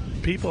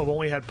people have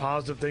only had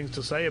positive things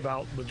to say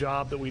about the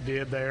job that we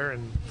did there,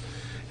 and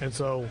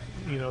so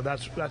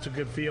that's a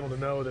good feeling to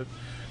know that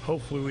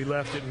hopefully we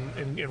left it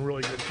in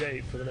really good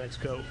shape for the next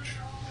coach.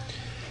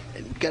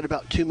 And we've got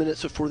about 2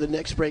 minutes before the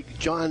next break.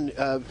 John,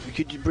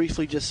 could you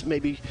briefly just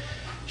maybe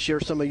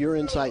share some of your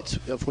insights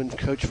of when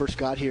Coach first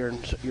got here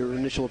and your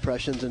initial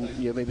impressions, and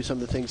maybe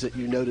some of the things that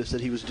you noticed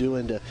that he was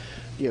doing to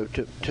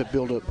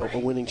build a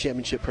winning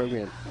championship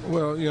program?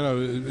 Well,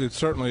 it's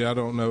certainly, I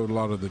don't know a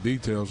lot of the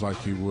details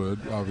like you would,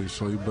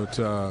 obviously, but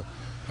I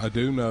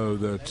do know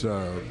that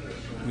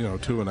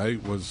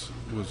 2-8 was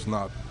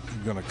not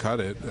going to cut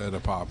it at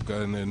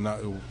Apopka, and then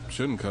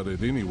shouldn't cut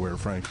it anywhere,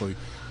 frankly.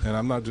 And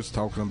I'm not just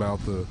talking about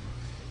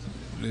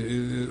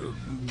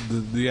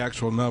the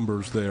actual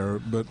numbers there,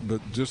 but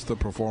just the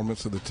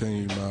performance of the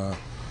team.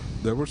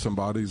 There were some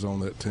bodies on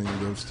that team,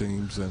 those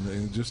teams, and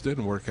it just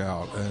didn't work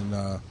out.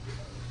 And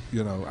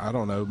I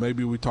don't know.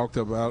 Maybe we talked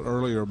about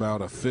earlier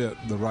about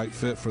the right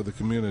fit for the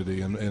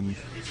community, and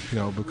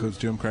because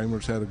Jim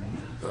Kramer's had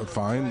a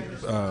fine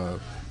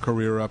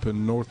career up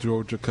in North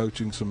Georgia,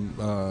 coaching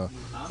some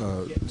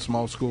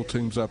small school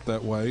teams up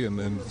that way,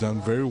 and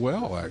done very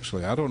well.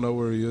 Actually, I don't know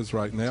where he is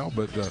right now,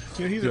 but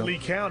he's in Lee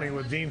County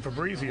with Dean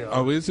Fabrizio.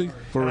 Oh, is he?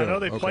 For real? I know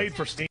they played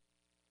for Steam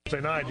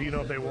Thursday night. Do you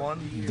know if they won?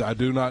 I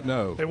do not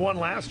know. They won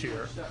last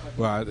year.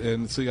 Right,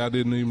 and see, I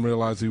didn't even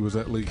realize he was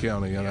at Lee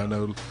County, and I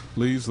know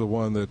Lee's the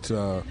one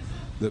that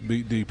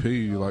beat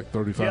DP like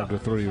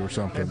 35-3 or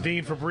something. And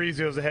Dean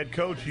Fabrizio is the head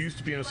coach. He used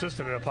to be an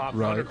assistant at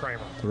Apopka under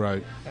Kramer.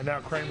 Right. And now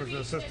Kramer's an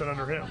assistant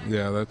under him.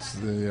 Yeah,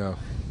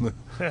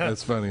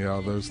 that's funny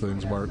how those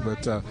things work.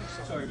 But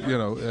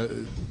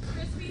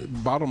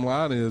bottom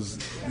line is,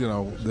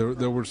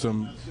 there were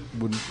some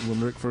when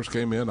Rick first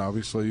came in.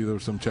 Obviously, there were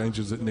some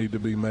changes that need to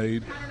be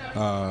made,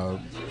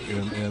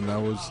 and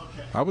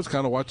I was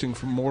kind of watching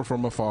more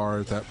from afar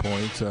at that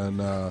point,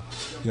 and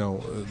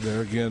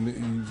there again,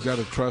 you've got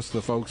to trust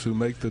the folks who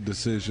make the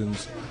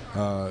decisions.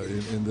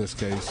 In this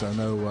case, I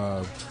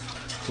know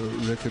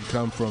Rick had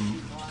come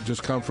from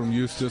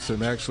Eustis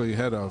and actually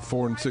had a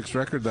 4-6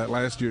 record that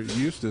last year at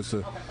Eustis.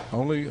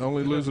 Only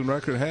losing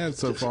record had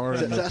so far.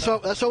 That's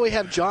why we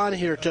have John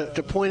here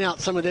to point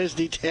out some of those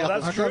details.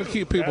 Well, I got to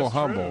keep people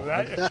humble.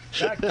 That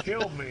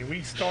killed me.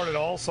 We started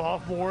all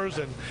sophomores,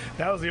 and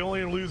that was the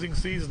only losing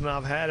season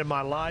I've had in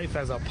my life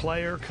as a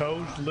player,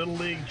 coach, little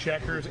league,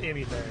 checkers,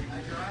 anything.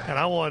 And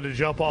I wanted to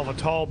jump off a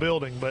tall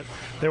building, but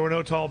there were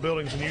no tall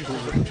buildings in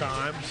Eustis at the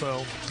time.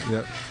 So,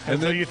 yep.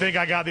 And so you think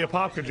I got the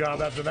Apopka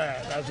job after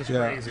that? That's just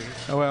crazy.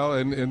 Well,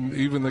 and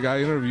even the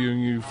guy interviewing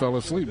you fell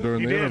asleep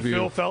during the interview.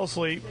 Phil fell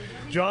asleep.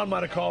 John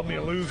might have called me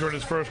a loser in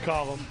his first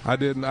column. I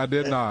did not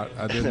do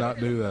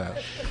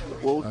that.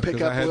 We'll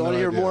pick up. We want to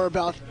hear more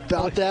about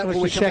that when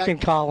we come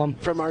second column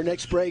from our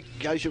next break.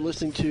 Guys, you're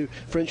listening to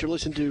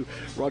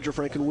Roger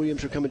Franklin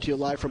Williams. We're coming to you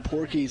live from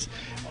Porky's.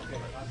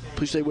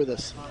 Please stay with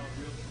us.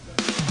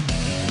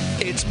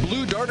 It's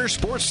Blue Darter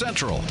Sports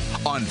Central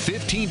on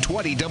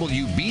 1520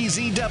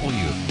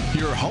 WBZW,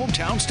 your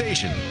hometown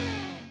station.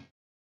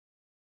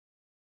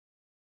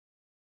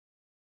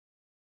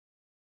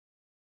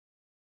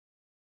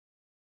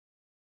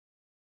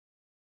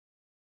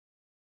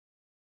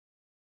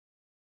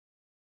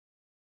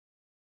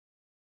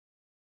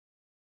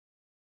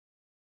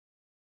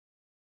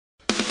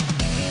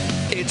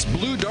 It's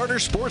Blue Darter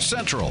Sports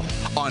Central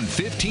on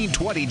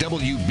 1520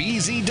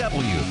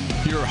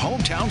 WBZW, your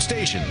hometown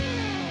station.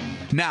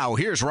 Now,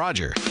 here's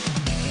Roger.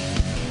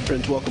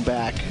 Friends, welcome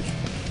back.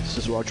 This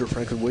is Roger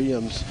Franklin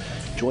Williams,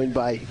 joined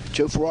by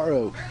Joe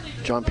Ferraro,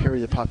 John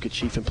Perry, the Apopka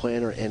chief and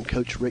planner, and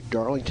Coach Rick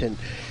Darlington.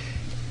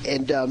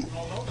 And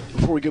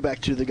before we go back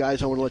to the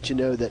guys, I want to let you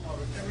know that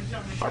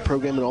our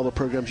program and all the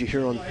programs you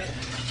hear on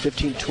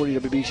 1520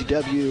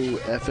 WBCW,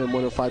 FM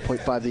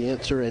 105.5 The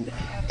Answer, and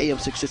AM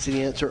 660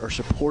 The Answer are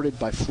supported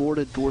by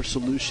Florida Door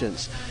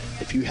Solutions.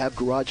 If you have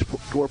garage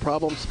door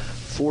problems,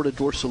 Florida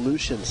Door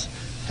Solutions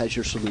has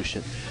your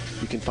solution.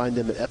 You can find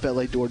them at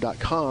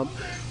FLAdoor.com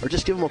or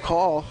just give them a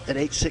call at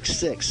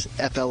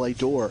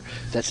 866-FLA-DOOR.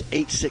 That's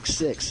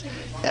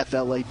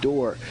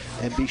 866-FLA-DOOR.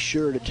 And be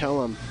sure to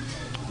tell them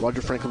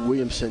Roger Franklin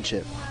Williams sent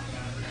you.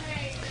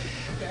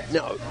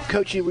 Now,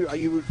 Coach, you were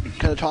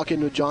kind of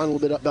talking to John a little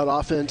bit about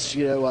offense,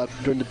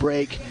 during the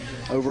break,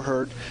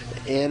 overheard.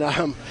 And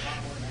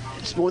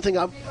it's one thing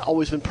I've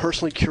always been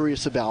personally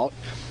curious about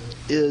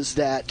is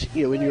that,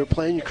 when you were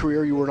playing your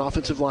career, you were an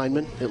offensive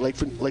lineman at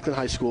Lakeland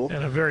High School.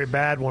 And a very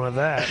bad one of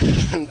that.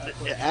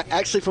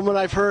 Actually, from what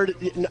I've heard,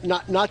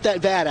 not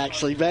that bad,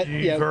 actually. But,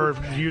 I don't know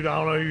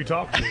who you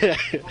talk to.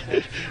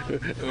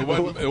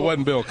 It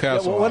wasn't Bill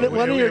Castle. One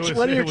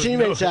of your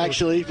teammates,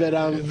 actually. But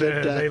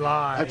they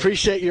lie. I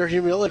appreciate your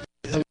humility.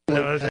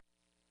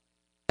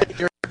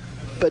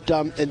 But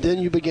and then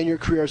you began your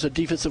career as a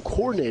defensive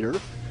coordinator.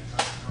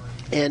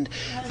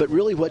 But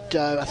really what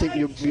I think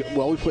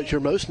what you're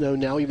most known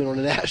now, even on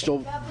a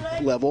national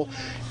level,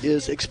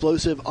 is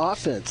explosive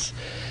offense.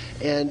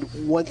 And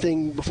one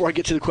thing, before I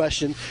get to the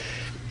question,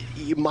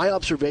 my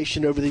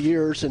observation over the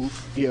years,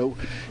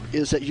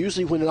 is that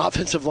usually when an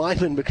offensive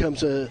lineman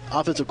becomes an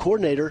offensive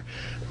coordinator,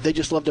 they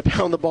just love to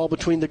pound the ball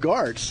between the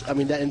guards. I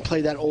mean, and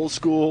play that old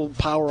school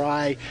power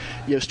eye,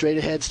 straight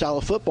ahead style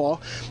of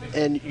football.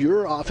 And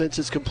your offense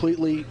is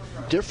completely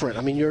different.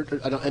 I mean, you're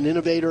an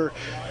innovator,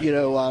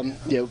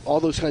 all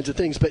those kinds of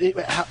things. But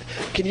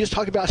can you just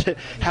talk about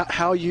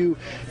how your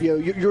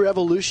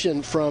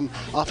evolution from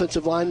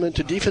offensive lineman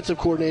to defensive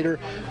coordinator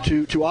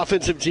to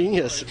offensive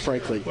genius,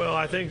 frankly? Well,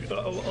 I think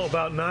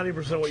about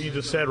 90% of what you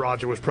just said,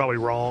 Roger, was probably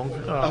wrong.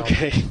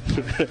 Okay.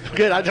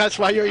 Good. That's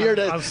why you're here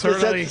to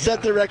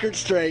set the record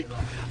straight.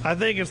 I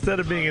think instead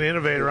of being an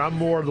innovator, I'm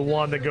more the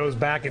one that goes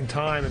back in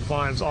time and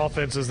finds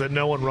offenses that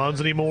no one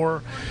runs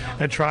anymore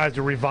and tries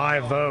to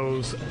revive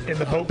those in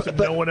the hopes that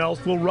no one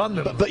else will run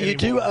them. But you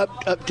do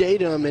update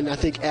them and I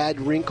think add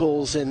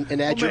wrinkles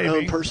and add your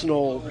own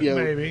personal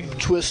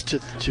twist to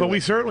But it. we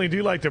certainly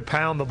do like to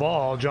pound the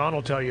ball. John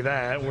will tell you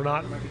that. We're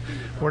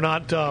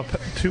not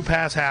too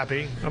pass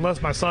happy.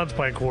 Unless my son's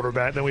playing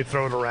quarterback, then we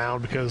throw it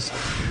around because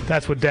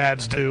that's what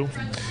dads do.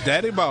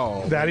 Daddy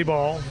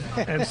ball.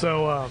 And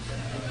so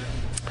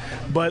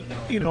but,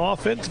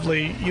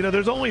 offensively,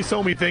 there's only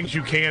so many things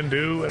you can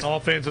do in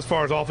offense as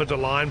far as offensive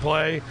line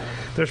play.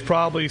 There's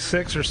probably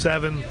 6 or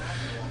 7,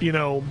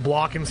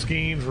 blocking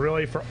schemes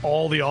really for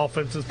all the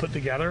offenses put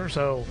together.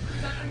 So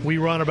we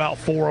run about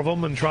 4 of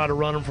them and try to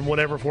run them from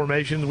whatever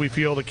formations we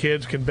feel the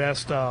kids can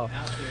best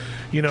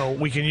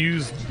we can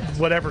use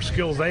whatever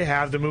skills they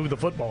have to move the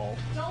football.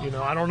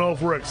 I don't know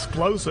if we're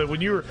explosive.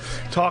 When you were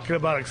talking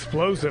about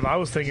explosive, I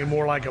was thinking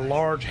more like a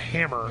large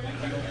hammer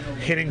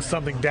hitting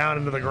something down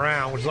into the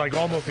ground, which is like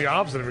almost the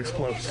opposite of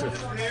explosive.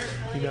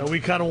 We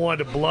kind of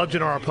wanted to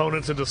bludgeon our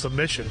opponents into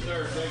submission.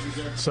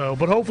 So,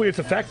 but hopefully it's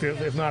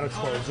effective, if not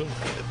explosive.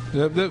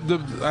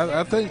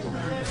 I think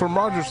from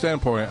Roger's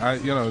standpoint,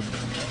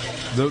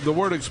 the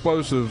word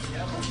explosive,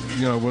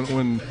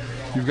 when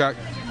you've got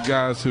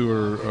guys who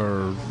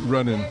are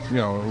running,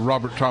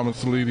 Robert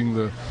Thomas leading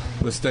the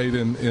state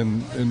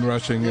in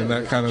rushing and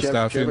that kind of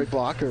stuff. Jedrick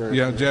Blocker.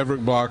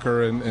 Jedrick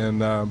Blocker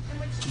and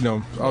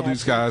all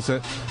these guys.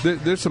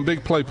 There's some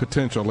big play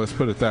potential, let's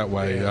put it that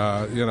way.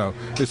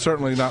 It's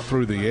certainly not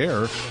through the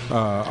air,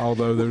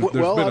 although there's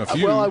been a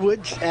few. Well, I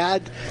would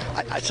add,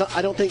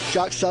 I don't think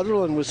Jock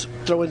Sutherland was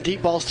throwing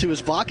deep balls to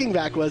his blocking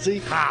back, was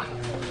he?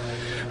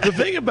 The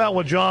thing about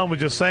what John was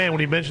just saying when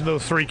he mentioned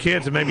those 3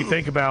 kids, it made me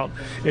think about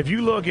if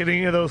you look at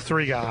any of those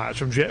 3 guys,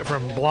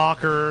 from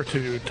Blocker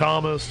to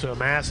Thomas to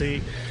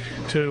Massey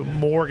to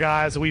more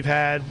guys that we've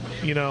had,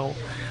 I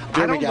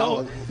don't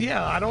know.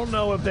 Yeah, I don't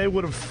know if they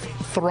would have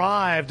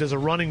thrived as a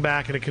running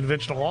back in a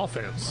conventional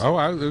offense. Oh,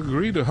 I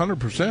agree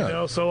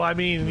 100%. So I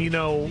mean,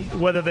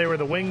 whether they were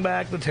the wing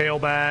back, the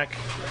tailback,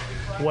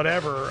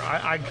 whatever,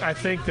 I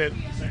think that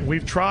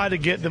we've tried to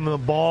get them the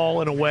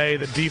ball in a way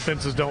that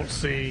defenses don't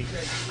see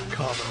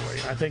commonly.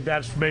 I think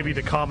that's maybe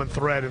the common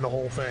thread in the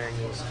whole thing,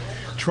 is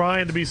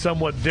trying to be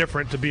somewhat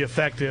different to be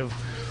effective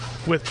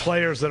with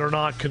players that are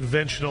not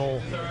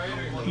conventional,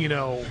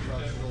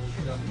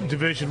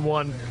 Division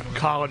I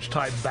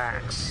college-type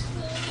backs.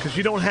 Because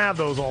you don't have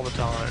those all the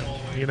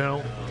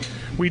time,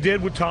 We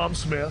did with Tom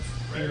Smith,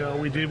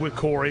 we did with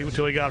Corey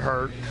until he got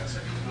hurt.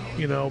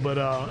 But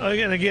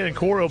again,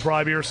 Corey will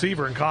probably be a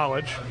receiver in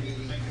college.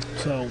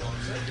 So,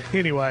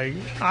 anyway,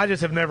 I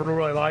just have never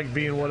really liked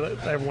being what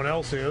everyone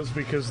else is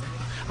because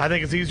I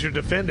think it's easier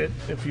to defend it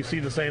if you see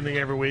the same thing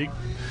every week.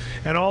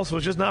 And also,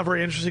 it's just not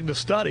very interesting to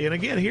study. And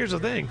again, here's the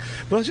thing.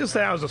 Let's just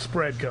say I was a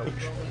spread coach.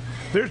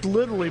 There's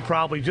literally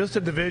probably just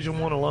in Division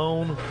I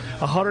alone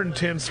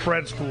 110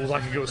 spread schools I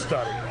could go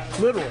study.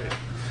 Literally.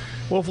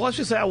 Well, if let's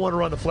just say I want to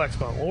run the flex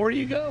bone, well, where do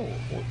you go?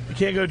 You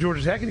can't go to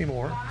Georgia Tech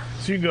anymore.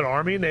 So you can go to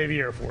Army and Navy,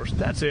 Air Force.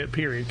 That's it,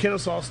 period.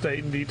 Kennesaw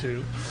State and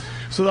D2.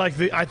 So I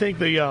think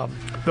the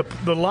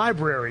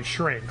library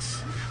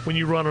shrinks when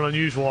you run an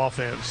unusual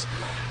offense.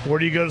 Where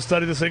do you go to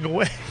study the single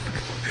wing?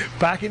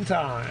 Back in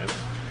time.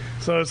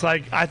 So it's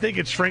like I think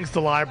it shrinks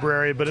the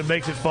library, but it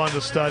makes it fun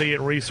to study it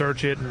and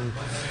research it and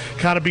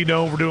kind of be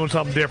known for doing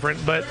something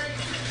different. But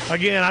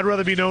again, I'd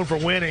rather be known for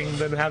winning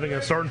than having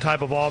a certain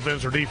type of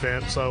offense or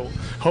defense. So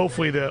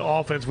hopefully the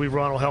offense we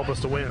run will help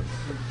us to win.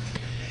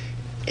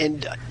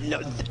 And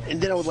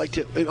then I would like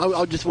to.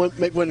 I'll just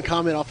make one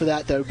comment off of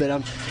that though. But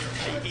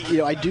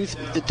I do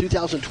the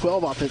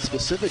 2012 offense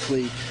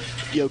specifically,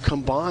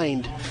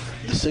 combined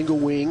the single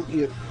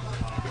wing,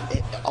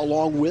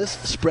 along with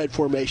spread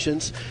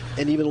formations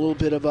and even a little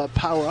bit of a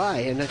power eye,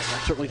 and I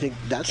certainly think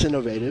that's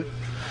innovative.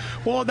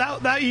 Well,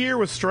 that year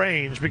was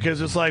strange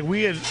because it's like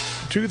we had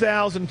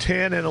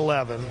 2010 and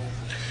 11.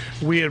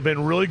 We had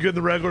been really good in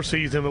the regular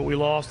season, but we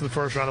lost in the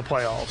first round of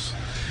playoffs.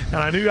 And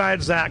I knew I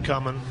had Zach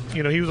coming.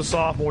 He was a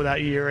sophomore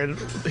that year, and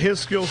his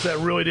skill set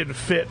really didn't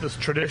fit this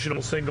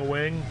traditional single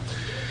wing.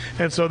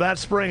 And so that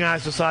spring, I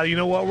decided, you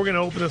know what, we're going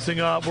to open this thing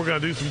up. We're going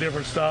to do some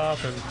different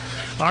stuff.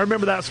 And I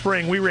remember that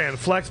spring, we ran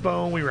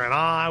flexbone, we ran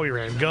eye, we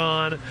ran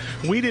gun.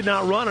 We did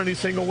not run any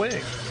single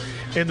wing.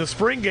 In the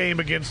spring game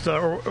against,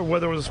 or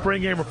whether it was a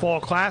spring game or fall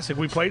classic,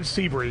 we played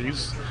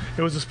Seabreeze.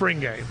 It was a spring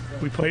game.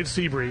 We played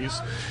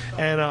Seabreeze.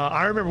 And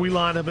I remember we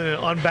lined up in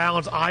an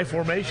unbalanced I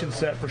formation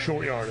set for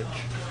short yardage.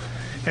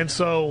 And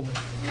so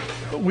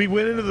we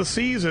went into the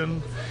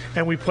season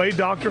and we played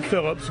Dr.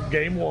 Phillips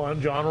game 1.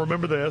 John will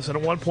remember this. And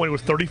at one point it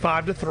was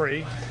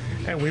 35-3,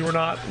 and we were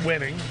not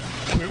winning.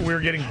 We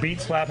were getting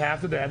beat, slap half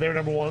to death. They were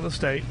number 1 in the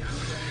state.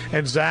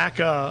 And Zach,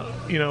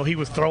 he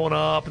was throwing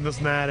up and this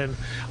and that. And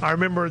I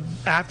remember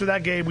after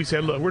that game we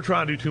said, look, we're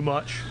trying to do too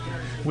much.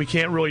 We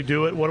can't really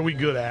do it. What are we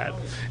good at?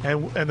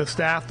 And the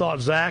staff thought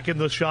Zach and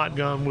the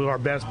shotgun was our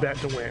best bet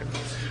to win.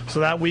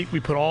 So that week we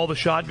put all the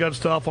shotgun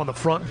stuff on the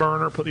front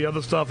burner, put the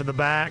other stuff in the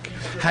back.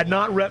 Had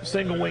not repped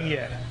single wing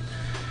yet.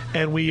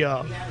 And we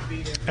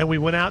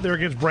went out there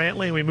against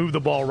Brantley, and we moved the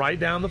ball right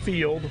down the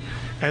field.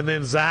 And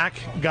then Zach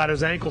got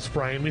his ankle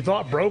sprained. We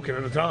thought broken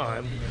at the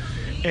time.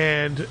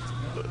 And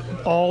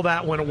all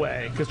that went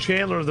away because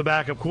Chandler was the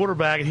backup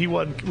quarterback, and he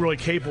wasn't really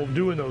capable of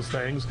doing those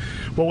things.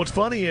 But what's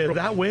funny is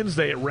that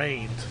Wednesday it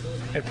rained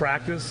at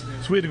practice,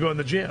 so we had to go in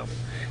the gym.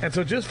 And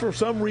so just for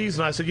some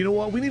reason, I said, you know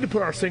what, we need to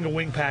put our single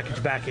wing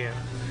package back in.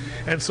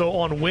 And so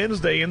on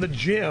Wednesday in the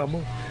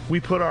gym, we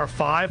put our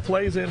 5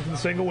 plays in from the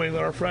single wing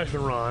that our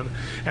freshmen run,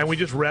 and we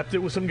just repped it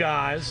with some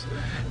guys.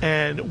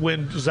 And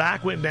when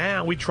Zach went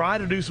down, we tried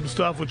to do some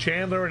stuff with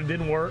Chandler, and it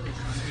didn't work.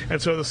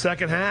 And so the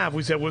second half,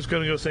 we said, we're just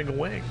going to go single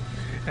wing.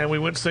 And we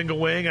went single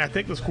wing, and I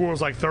think the score was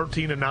like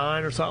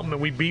 13-9 or something,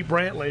 and we beat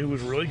Brantley, who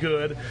was really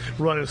good,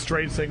 running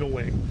straight single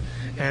wing.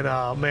 And,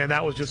 man,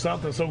 that was just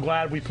something. So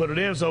glad we put it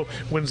in. So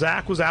when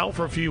Zach was out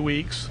for a few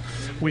weeks,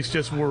 we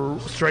just were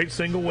straight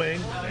single wing.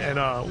 And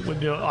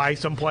when,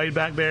 Isom played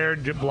back there,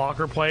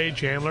 Blocker played,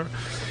 Chandler.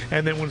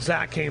 And then when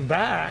Zach came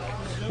back,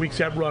 we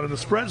kept running the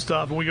spread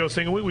stuff, and we go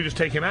single wing, we just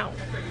take him out.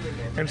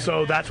 And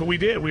so that's what we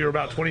did. We were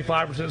about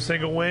 25%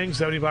 single wing,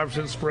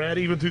 75% spread,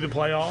 even through the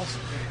playoffs,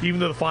 even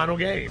to the final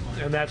game.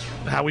 And that's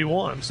how we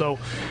won. So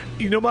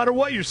no matter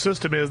what your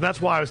system is, and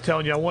that's why I was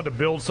telling you I want to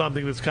build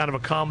something that's kind of a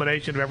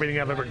combination of everything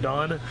I've ever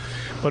done,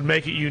 but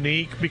make it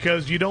unique,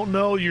 because you don't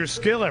know your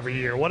skill every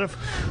year. What if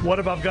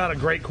I've got a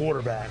great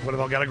quarterback? What if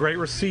I've got a great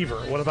receiver?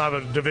 What if I have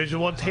a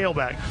Division I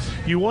tailback?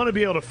 You want to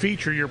be able to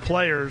feature your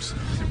players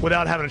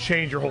without having to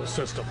change your whole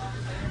system.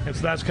 And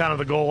so that's kind of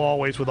the goal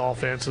always with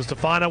offense, is to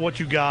find out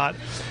what you got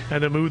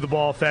and then move the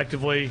ball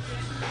effectively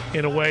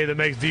in a way that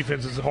makes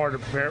defenses hard to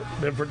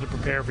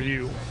prepare for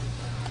you.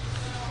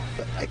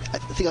 I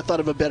think I thought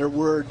of a better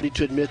word. I need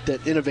to admit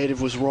that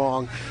innovative was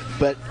wrong,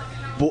 but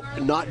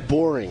not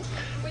boring.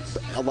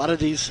 A lot of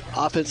these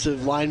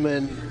offensive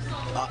linemen,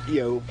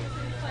 who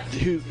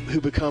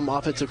become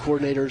offensive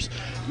coordinators,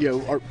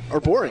 are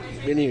boring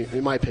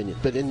in my opinion.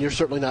 And you're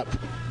certainly not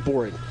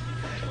boring,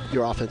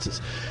 your offenses.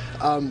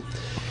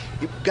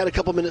 You've got a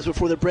couple minutes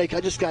before the break.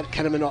 I just got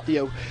kind of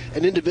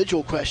an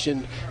individual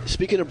question.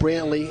 Speaking of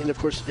Brantley, and of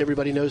course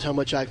everybody knows how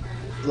much I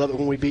love it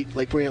when we beat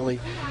Lake Brantley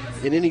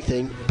in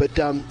anything, but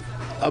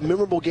a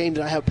memorable game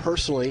that I have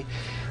personally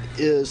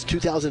is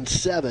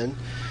 2007.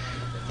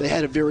 They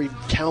had a very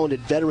talented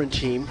veteran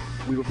team.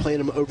 We were playing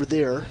them over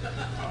there.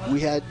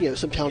 We had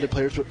some talented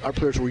players, but our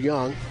players were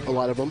young, a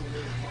lot of them.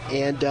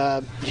 And,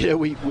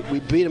 we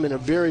beat them in a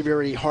very,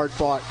 very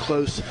hard-fought,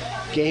 close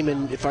game.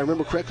 And if I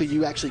remember correctly,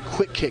 you actually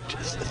quick kicked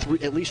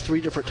at least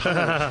 3 different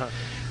times.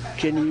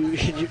 Can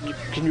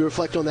you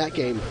reflect on that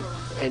game?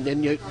 And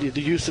then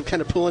the use of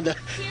kind of pulling the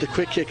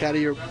quick kick out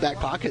of your back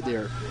pocket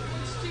there.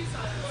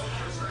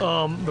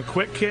 The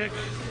quick kick?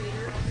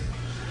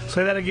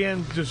 Say that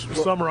again. Just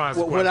summarize.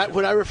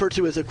 What I refer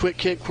to as a quick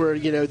kick, where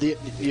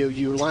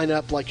you line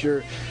up like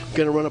you're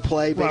going to run a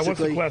play. Basically. Right, what's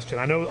the question?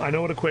 I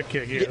know what a quick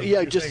kick is.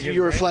 Yeah, just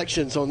your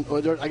reflections on.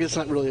 I guess it's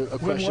not really a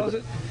question. When was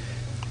it?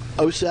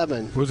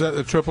 2007. Was that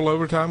the triple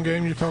overtime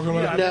game you're talking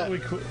about? Yeah,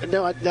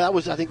 that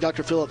was, I think,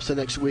 Dr. Phillips the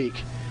next week.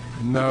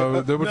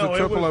 No, there was a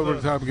triple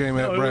overtime game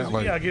at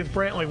Brantley. Against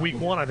Brantley, week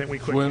 1, I think we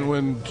quick.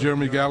 When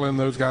Jeremy Gallon,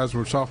 those guys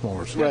were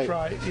sophomores. That's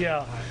right.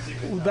 Yeah,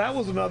 that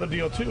was another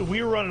deal too.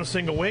 We were running a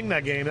single wing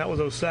that game. That was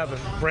 2007.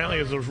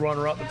 Brantley was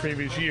runner-up the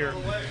previous year,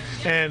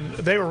 and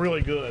they were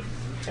really good,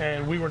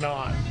 and we were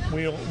not.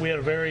 We had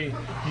a very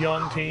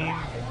young team,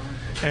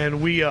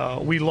 and we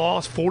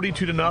lost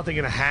 42-0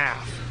 in a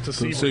half to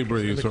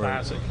Seabreeze in the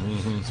Classic.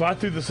 Mm-hmm. So I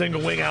threw the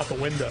single wing out the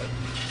window.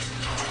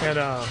 And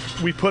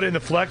we put in the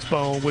flex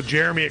bone with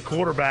Jeremy at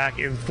quarterback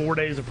in 4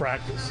 days of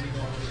practice,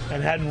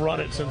 and hadn't run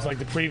it since like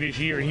the previous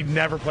year. He'd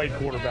never played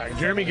quarterback.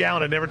 Jeremy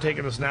Gallon had never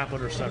taken a snap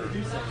under center.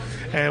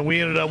 And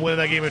we ended up winning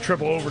that game in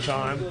triple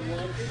overtime.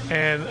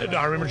 And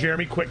I remember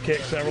Jeremy quick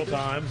kicked several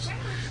times.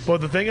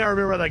 But the thing I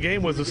remember about that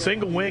game was the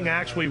single wing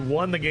actually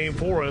won the game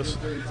for us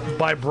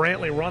by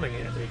Brantley running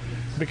it.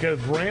 Because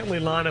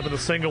Brantley lined up in the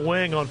single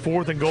wing on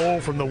 4th and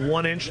goal from the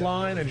 1-inch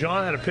line, and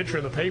John had a picture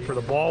in the paper.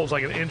 The ball was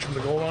like an inch from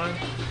the goal line.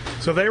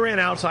 So if they ran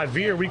outside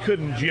veer, we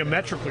couldn't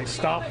geometrically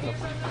stop them.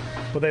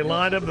 But they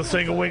lined up the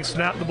single wing,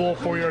 snapped the ball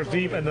 4 yards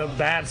deep, and the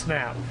bad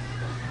snap.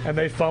 And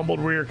they fumbled,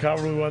 we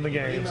recovered, we won the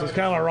game. So it's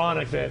kind of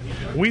ironic that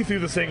we threw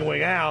the single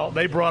wing out,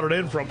 they brought it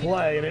in for a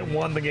play, and it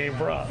won the game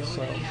for us.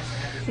 So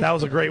that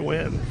was a great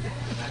win.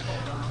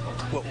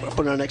 Well, up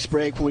on our next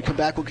break. When we come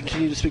back, we'll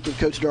continue to speak with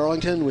Coach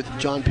Darlington, with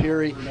John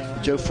Perry,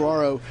 Joe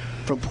Ferraro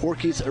from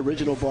Porky's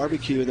Original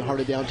Barbecue in the heart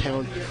of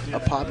downtown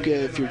Apopka.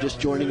 If you're just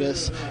joining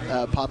us,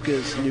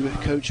 Apopka's new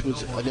head coach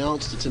was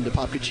announced. It's in the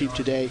Apopka Chief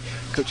today.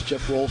 Coach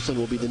Jeff Rolson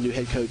will be the new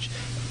head coach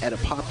at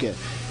Apopka.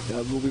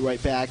 We'll be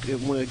right back. I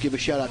want to give a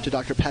shout-out to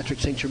Dr. Patrick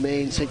St.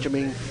 Germain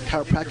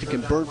Chiropractic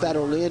in Bird Flat,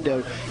 Orlando,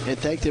 and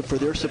thank them for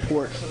their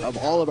support of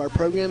all of our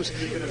programs,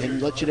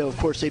 and let you know, of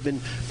course, they've been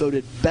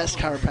voted best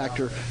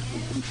chiropractor.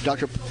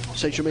 Dr.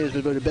 St. Germain has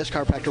been voted best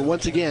chiropractor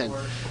once again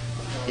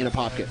in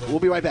Apopka. We'll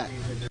be right back.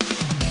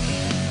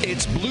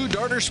 It's Blue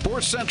Darter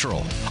Sports Central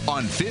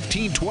on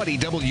 1520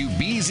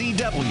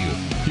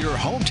 WBZW, your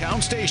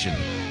hometown station.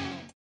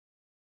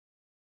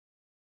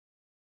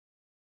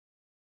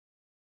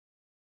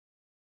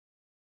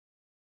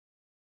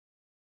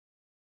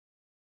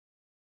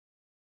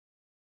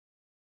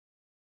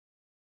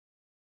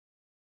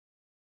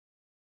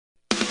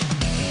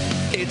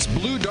 It's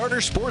Blue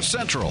Darter Sports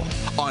Central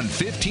on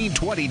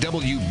 1520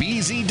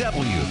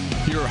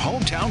 WBZW, your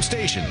hometown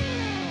station.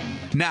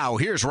 Now,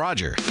 here's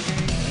Roger.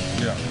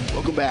 Yeah.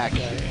 Welcome back.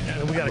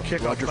 And we got a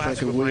kickoff. Roger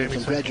Franklin Williams.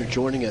 I'm glad you're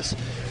joining us.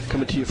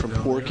 Coming to you from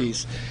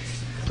Porky's.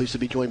 Pleased to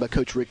be joined by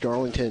Coach Rick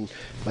Darlington,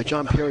 by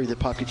John Perry, the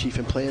Popke Chief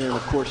and Planner, and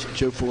of course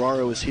Joe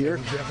Ferraro is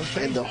here,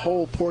 and the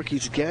whole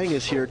Porky's gang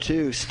is here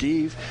too.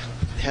 Steve,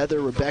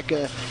 Heather,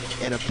 Rebecca,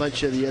 and a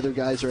bunch of the other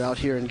guys are out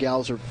here, and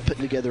gals are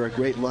putting together a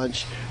great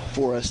lunch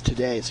for us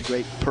today. It's a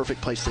great,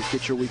 perfect place to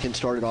get your weekend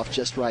started off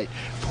just right.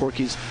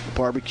 Porky's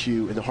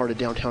Barbecue in the heart of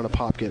downtown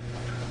Apopka.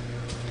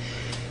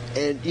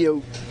 And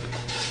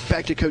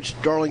back to Coach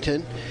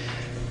Darlington.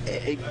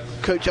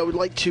 Coach, I would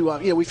like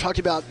to, we've talked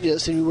about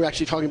this, and we were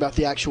actually talking about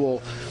the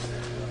actual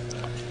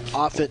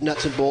offense,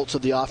 nuts and bolts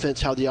of the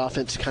offense, how the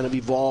offense kind of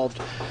evolved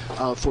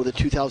for the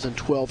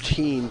 2012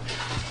 team.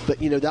 But,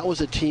 that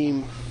was a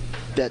team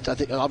that I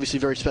think obviously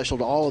very special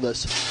to all of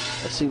us,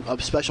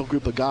 a special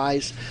group of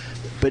guys.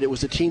 But it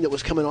was a team that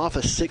was coming off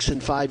a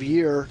 6-5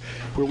 year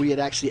where we had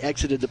actually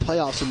exited the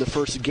playoffs in the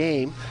first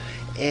game.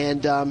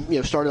 And,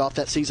 started off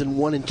that season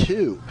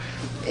 1-2.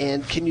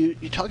 And can you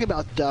talk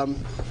about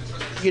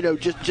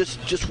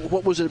just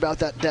what was it about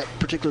that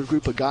particular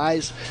group of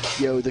guys,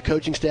 the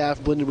coaching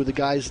staff blended with the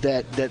guys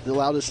that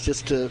allowed us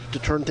just to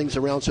turn things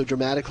around so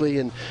dramatically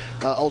and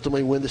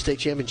ultimately win the state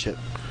championship?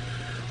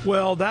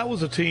 Well, that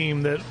was a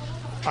team that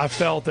I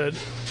felt that,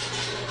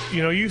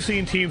 you've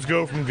seen teams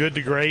go from good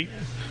to great,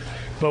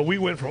 but we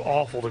went from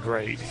awful to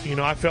great.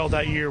 I felt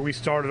that year we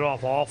started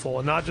off awful,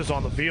 and not just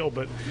on the field,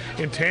 but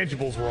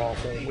intangibles were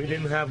awful. We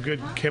didn't have good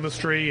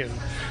chemistry and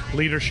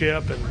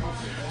leadership, and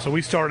so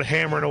we started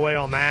hammering away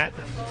on that.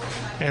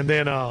 And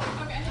then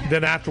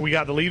after we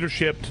got the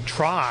leadership to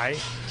try,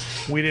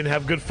 we didn't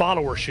have good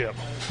followership.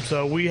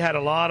 So we had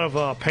a lot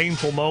of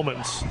painful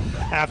moments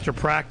after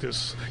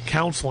practice,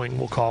 counseling,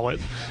 we'll call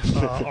it,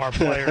 our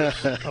players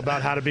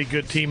about how to be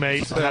good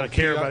teammates and how to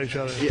care about each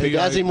other. Yeah,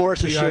 Dazzy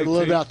Morris has shared a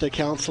little about the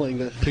counseling.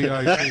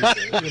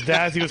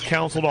 Dazzy was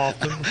counseled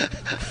often.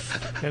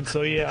 And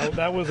so,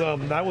 that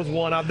was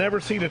one. I've never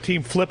seen a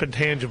team flip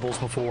intangibles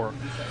before.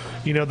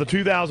 The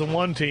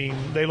 2001 team,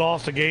 they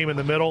lost a game in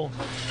the middle,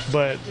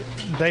 but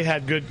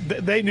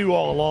they knew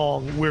all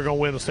along we were going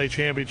to win the state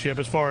championship,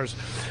 as far as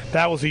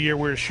that was the year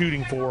we were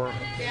shooting for,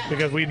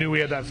 because we knew we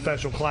had that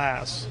special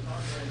class.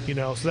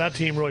 So that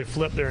team really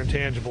flipped their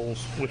intangibles,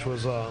 which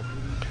was a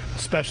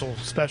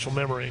special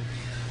memory.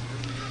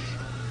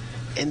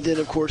 And then,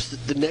 of course,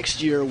 the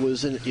next year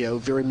was a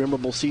very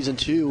memorable season,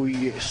 too.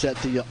 We set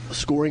the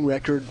scoring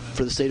record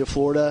for the state of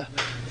Florida,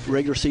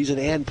 regular season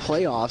and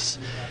playoffs.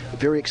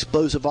 Very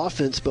explosive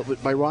offense, but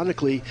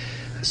ironically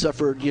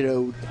suffered,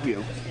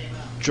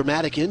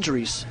 dramatic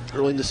injuries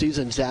early in the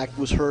season. Zach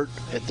was hurt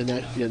at the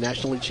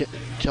nationally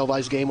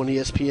televised game on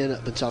ESPN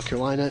up in South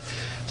Carolina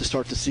to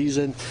start the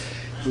season.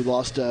 We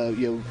lost, at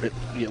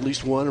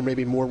least one or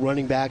maybe more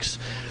running backs.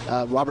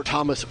 Robert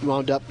Thomas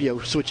wound up,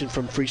 switching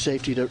from free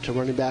safety to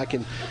running back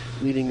and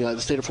leading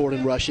the state of Florida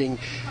in rushing.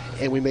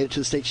 And we made it to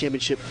the state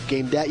championship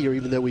game that year,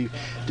 even though we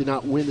did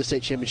not win the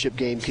state championship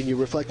game. Can you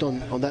reflect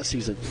on that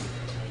season?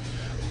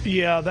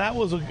 Yeah, that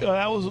was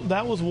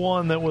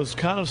one that was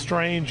kind of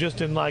strange.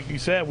 Just in, like you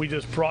said, we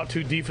just brought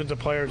two defensive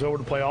players over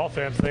to play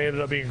offense. They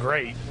ended up being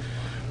great,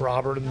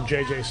 Robert and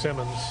J.J.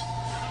 Simmons.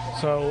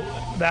 So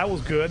that was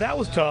good. That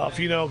was tough,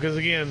 because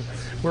again,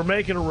 we're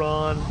making a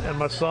run, and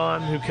my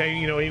son, who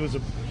came, he was a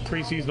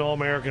preseason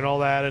All-American and all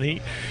that, and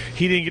he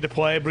didn't get to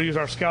play, but he was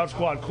our scout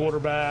squad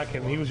quarterback,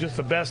 and he was just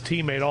the best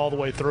teammate all the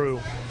way through.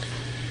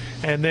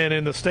 And then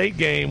in the state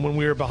game, when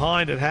we were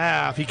behind at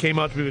half, he came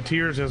up to me with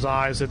tears in his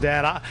eyes and said,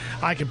 "Dad,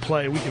 I can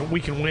play. We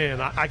can win.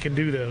 I can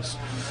do this."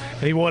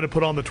 And he wanted to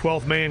put on the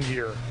 12th man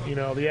gear,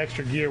 the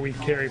extra gear we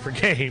carry for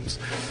games.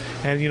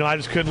 And, I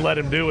just couldn't let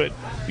him do it,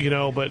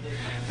 but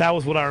that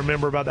was what I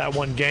remember about that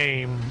one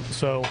game.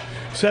 So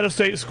set a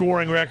state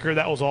scoring record.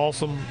 That was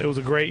awesome. It was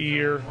a great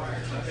year.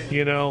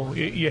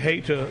 You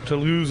hate to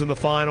lose in the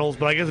finals,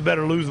 but I guess it's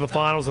better lose in the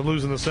finals than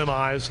lose in the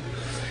semis.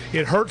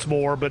 It hurts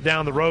more, but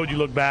down the road you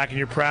look back and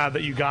you're proud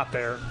that you got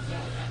there.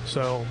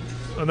 So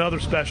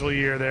another special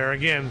year there.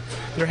 Again,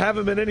 there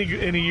haven't been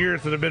any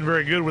years that have been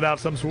very good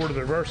without some sort of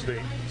adversity.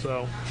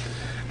 So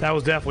that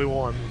was definitely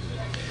one.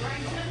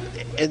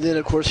 And then,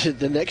 of course,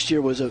 the next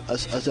year was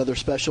another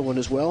special one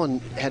as well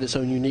and had its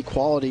own unique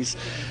qualities.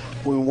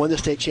 We won the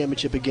state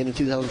championship again in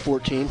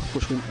 2014,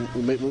 which we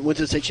went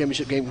to the state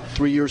championship game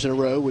 3 years in a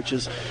row, which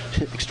is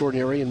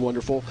extraordinary and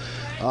wonderful.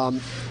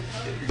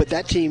 But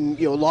that team,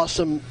 lost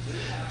some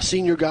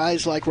senior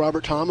guys like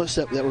Robert Thomas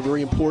that were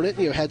very important.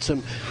 Had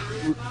some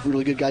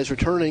really good guys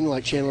returning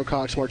like Chandler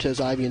Cox, Martez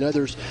Ivy, and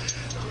others.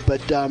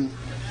 But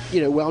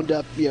wound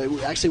up,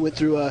 actually went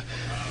through a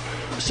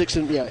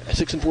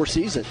 6-4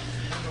 season,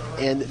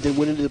 and then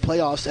went into the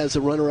playoffs as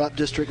the runner-up,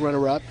 district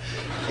runner-up,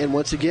 and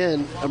once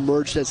again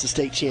emerged as the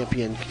state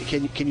champion.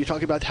 Can you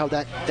talk about how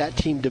that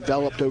team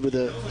developed over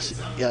the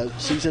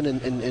season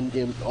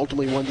and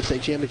ultimately won the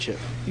state championship?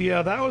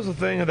 Yeah, that was the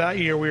thing of that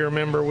year we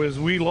remember was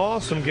we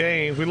lost some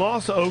games. We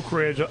lost to Oak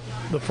Ridge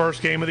the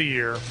first game of the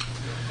year,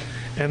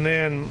 And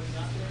then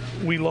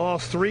we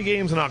lost 3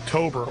 games in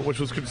October, which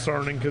was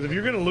concerning because if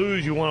you're going to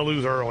lose, you want to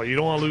lose early. You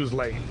don't want to lose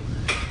late.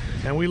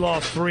 And we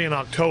lost 3 in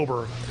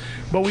October.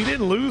 But we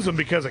didn't lose them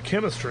because of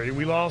chemistry.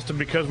 We lost them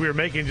because we were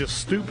making just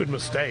stupid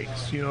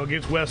mistakes.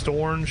 Against West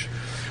Orange,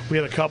 we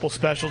had a couple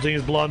special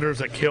teams blunders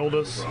that killed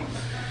us.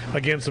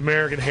 Against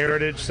American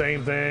Heritage,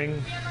 same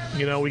thing.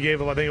 We gave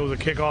them, I think it was a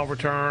kickoff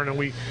return, and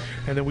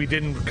then we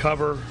didn't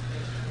cover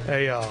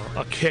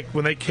a kick.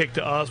 When they kicked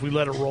to us, we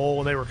let it roll,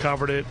 and they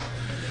recovered it.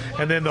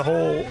 And then the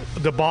whole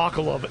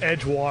debacle of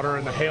Edgewater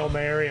and the Hail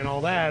Mary and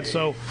all that.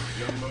 So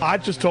I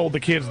just told the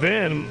kids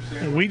then,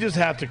 we just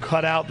have to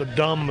cut out the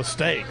dumb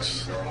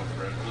mistakes,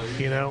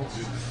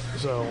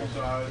 So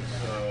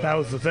that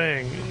was the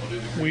thing.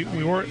 We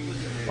weren't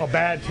a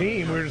bad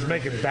team. We were just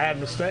making bad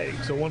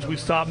mistakes. So once we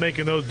stopped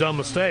making those dumb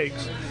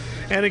mistakes,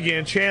 and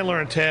again, Chandler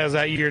and Tez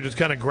that year just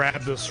kind of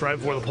grabbed us right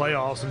before the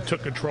playoffs and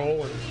took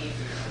control and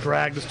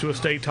dragged us to a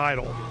state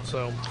title.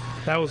 So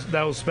that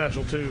was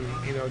special too.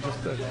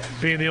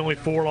 Just being the only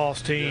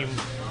 4-loss team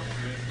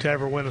to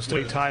ever win a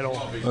state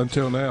title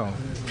until now.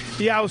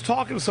 Yeah, I was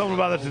talking to someone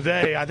about it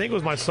today. I think it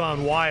was my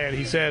son Wyatt.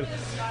 He said,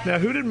 "Now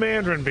who did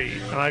Mandarin beat?"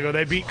 And I go,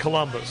 "They beat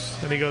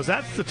Columbus." And he goes,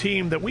 "That's the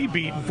team that we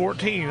beat in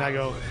 14." And I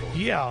go,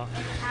 "Yeah."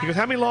 He goes,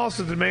 "How many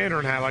losses did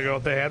Mandarin have?" I go,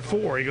 "They had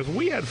 4." He goes,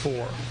 "We had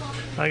 4."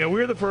 I go,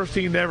 "We're the first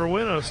team to ever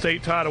win a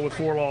state title with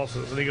 4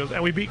 losses." And he goes,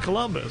 "And we beat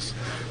Columbus."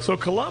 So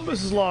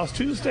Columbus has lost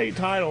 2 state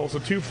titles to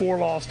 2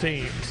 4-loss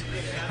teams.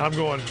 I'm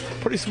going,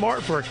 pretty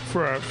smart for a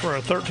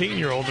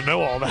 13-year-old to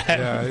know all that.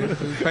 Yeah,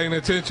 he's paying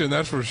attention,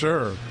 that's for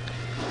sure.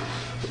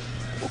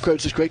 Well,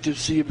 Coach, it's great to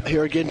see you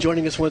here again,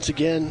 joining us once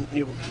again.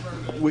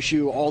 Wish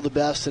you all the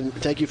best, and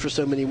thank you for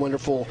so many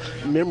wonderful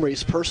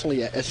memories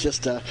personally as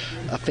just a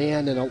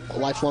fan and a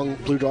lifelong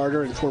Blue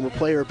Darter and former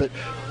player, but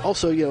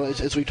also,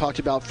 as we talked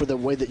about, for the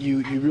way that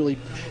you really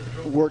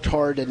worked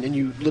hard and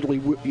you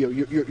literally,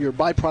 your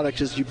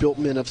byproduct is you built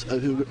men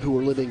who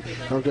are living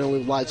and are going to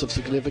live lives of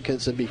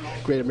significance and be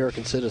great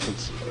American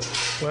citizens.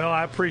 Well,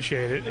 I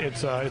appreciate it.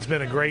 It's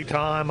been a great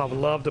time. I've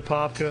loved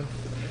Apopka,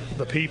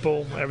 the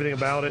people, everything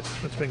about it.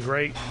 It's been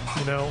great,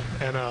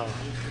 and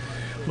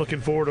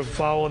looking forward to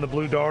following the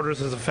Blue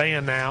Darters as a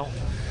fan now.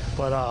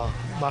 But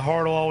my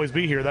heart will always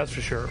be here, that's for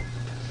sure.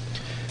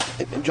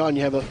 And John,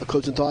 you have a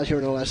closing thought here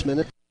in the last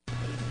minute?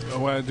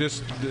 Well,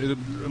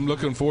 I'm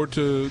looking forward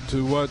to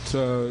what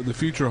the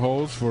future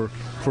holds for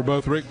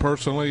both Rick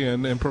personally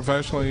and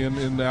professionally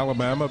in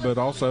Alabama, but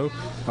also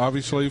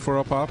obviously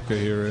for Apopka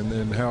here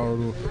and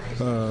how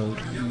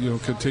it'll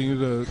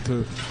continue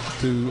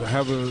to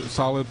have a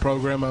solid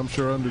program, I'm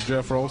sure, under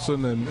Jeff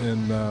Rolson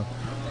and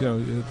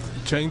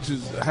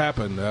changes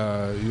happen.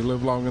 You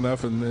live long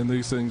enough, and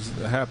these things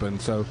happen.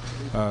 So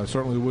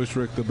certainly wish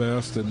Rick the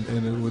best,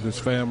 and with his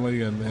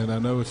family, and I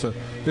know it's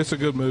a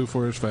good move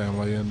for his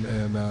family,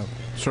 and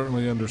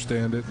certainly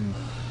understand it,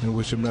 and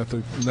wish him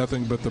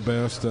nothing but the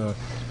best. Like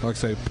I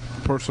say,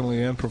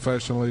 personally and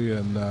professionally,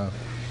 and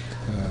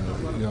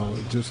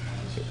just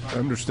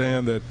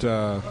understand that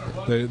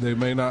they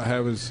may not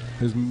have as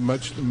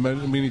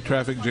many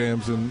traffic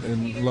jams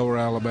in lower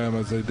Alabama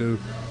as they do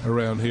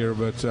around here,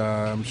 but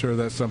I'm sure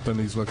that's something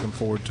he's looking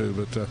forward to.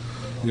 But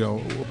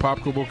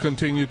Apopka will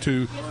continue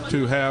to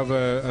have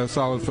a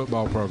solid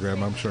football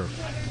program, I'm sure.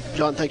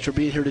 John, thanks for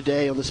being here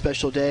today on this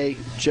special day.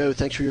 Joe,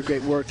 thanks for your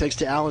great work. Thanks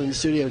to Alan in the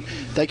studio. And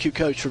thank you,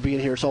 Coach, for being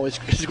here. It's always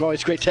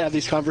great to have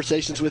these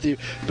conversations with you,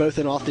 both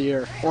on and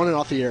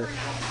off the air.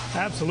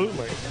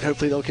 Absolutely.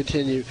 Hopefully they'll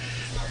continue.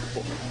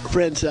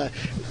 Friends,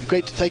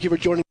 great. Thank you for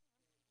joining.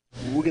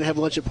 We're going to have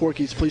lunch at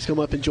Porky's. Please come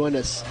up and join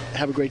us.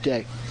 Have a great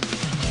day.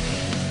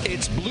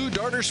 It's Blue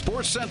Darter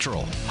Sports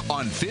Central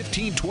on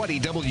 1520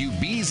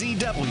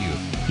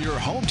 WBZW, your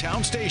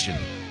hometown station.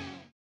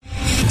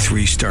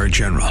 3-star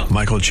General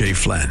Michael J.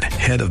 Flynn,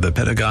 head of the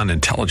Pentagon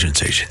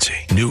Intelligence Agency,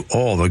 knew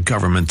all the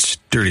government's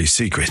dirty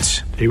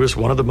secrets. He was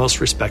one of the most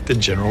respected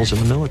generals in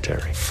the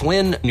military.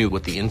 Flynn knew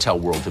what the intel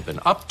world had been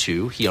up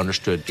to. He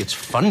understood its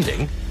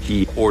funding.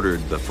 He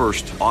ordered the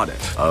first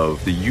audit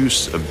of the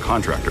use of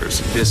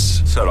contractors.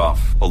 This set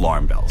off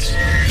alarm bells.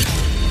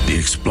 The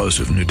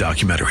explosive new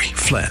documentary,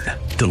 Flynn,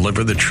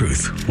 Deliver the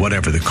Truth,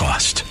 Whatever the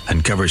Cost,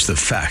 uncovers the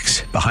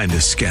facts behind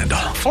this scandal.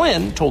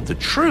 Flynn told the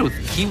truth.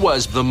 He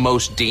was the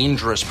most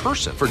dangerous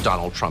person for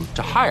Donald Trump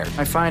to hire.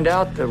 I find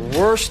out the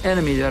worst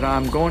enemy that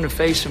I'm going to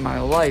face in my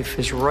life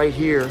is right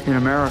here in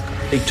America.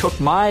 They took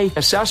my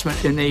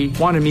assessment and they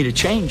wanted me to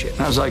change it.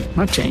 And I was like, I'm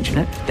not changing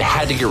it. They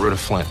had to get rid of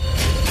Flynn.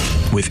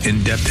 With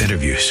in-depth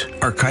interviews,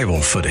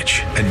 archival footage,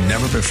 and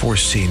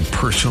never-before-seen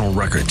personal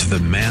records of the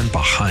man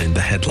behind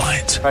the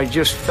headlines. I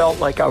just felt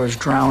like I was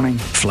drowning.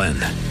 Flynn,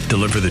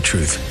 Deliver the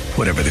Truth,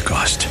 Whatever the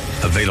Cost.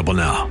 Available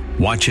now.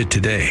 Watch it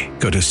today.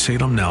 Go to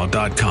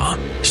salemnow.com.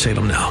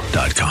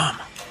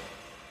 salemnow.com.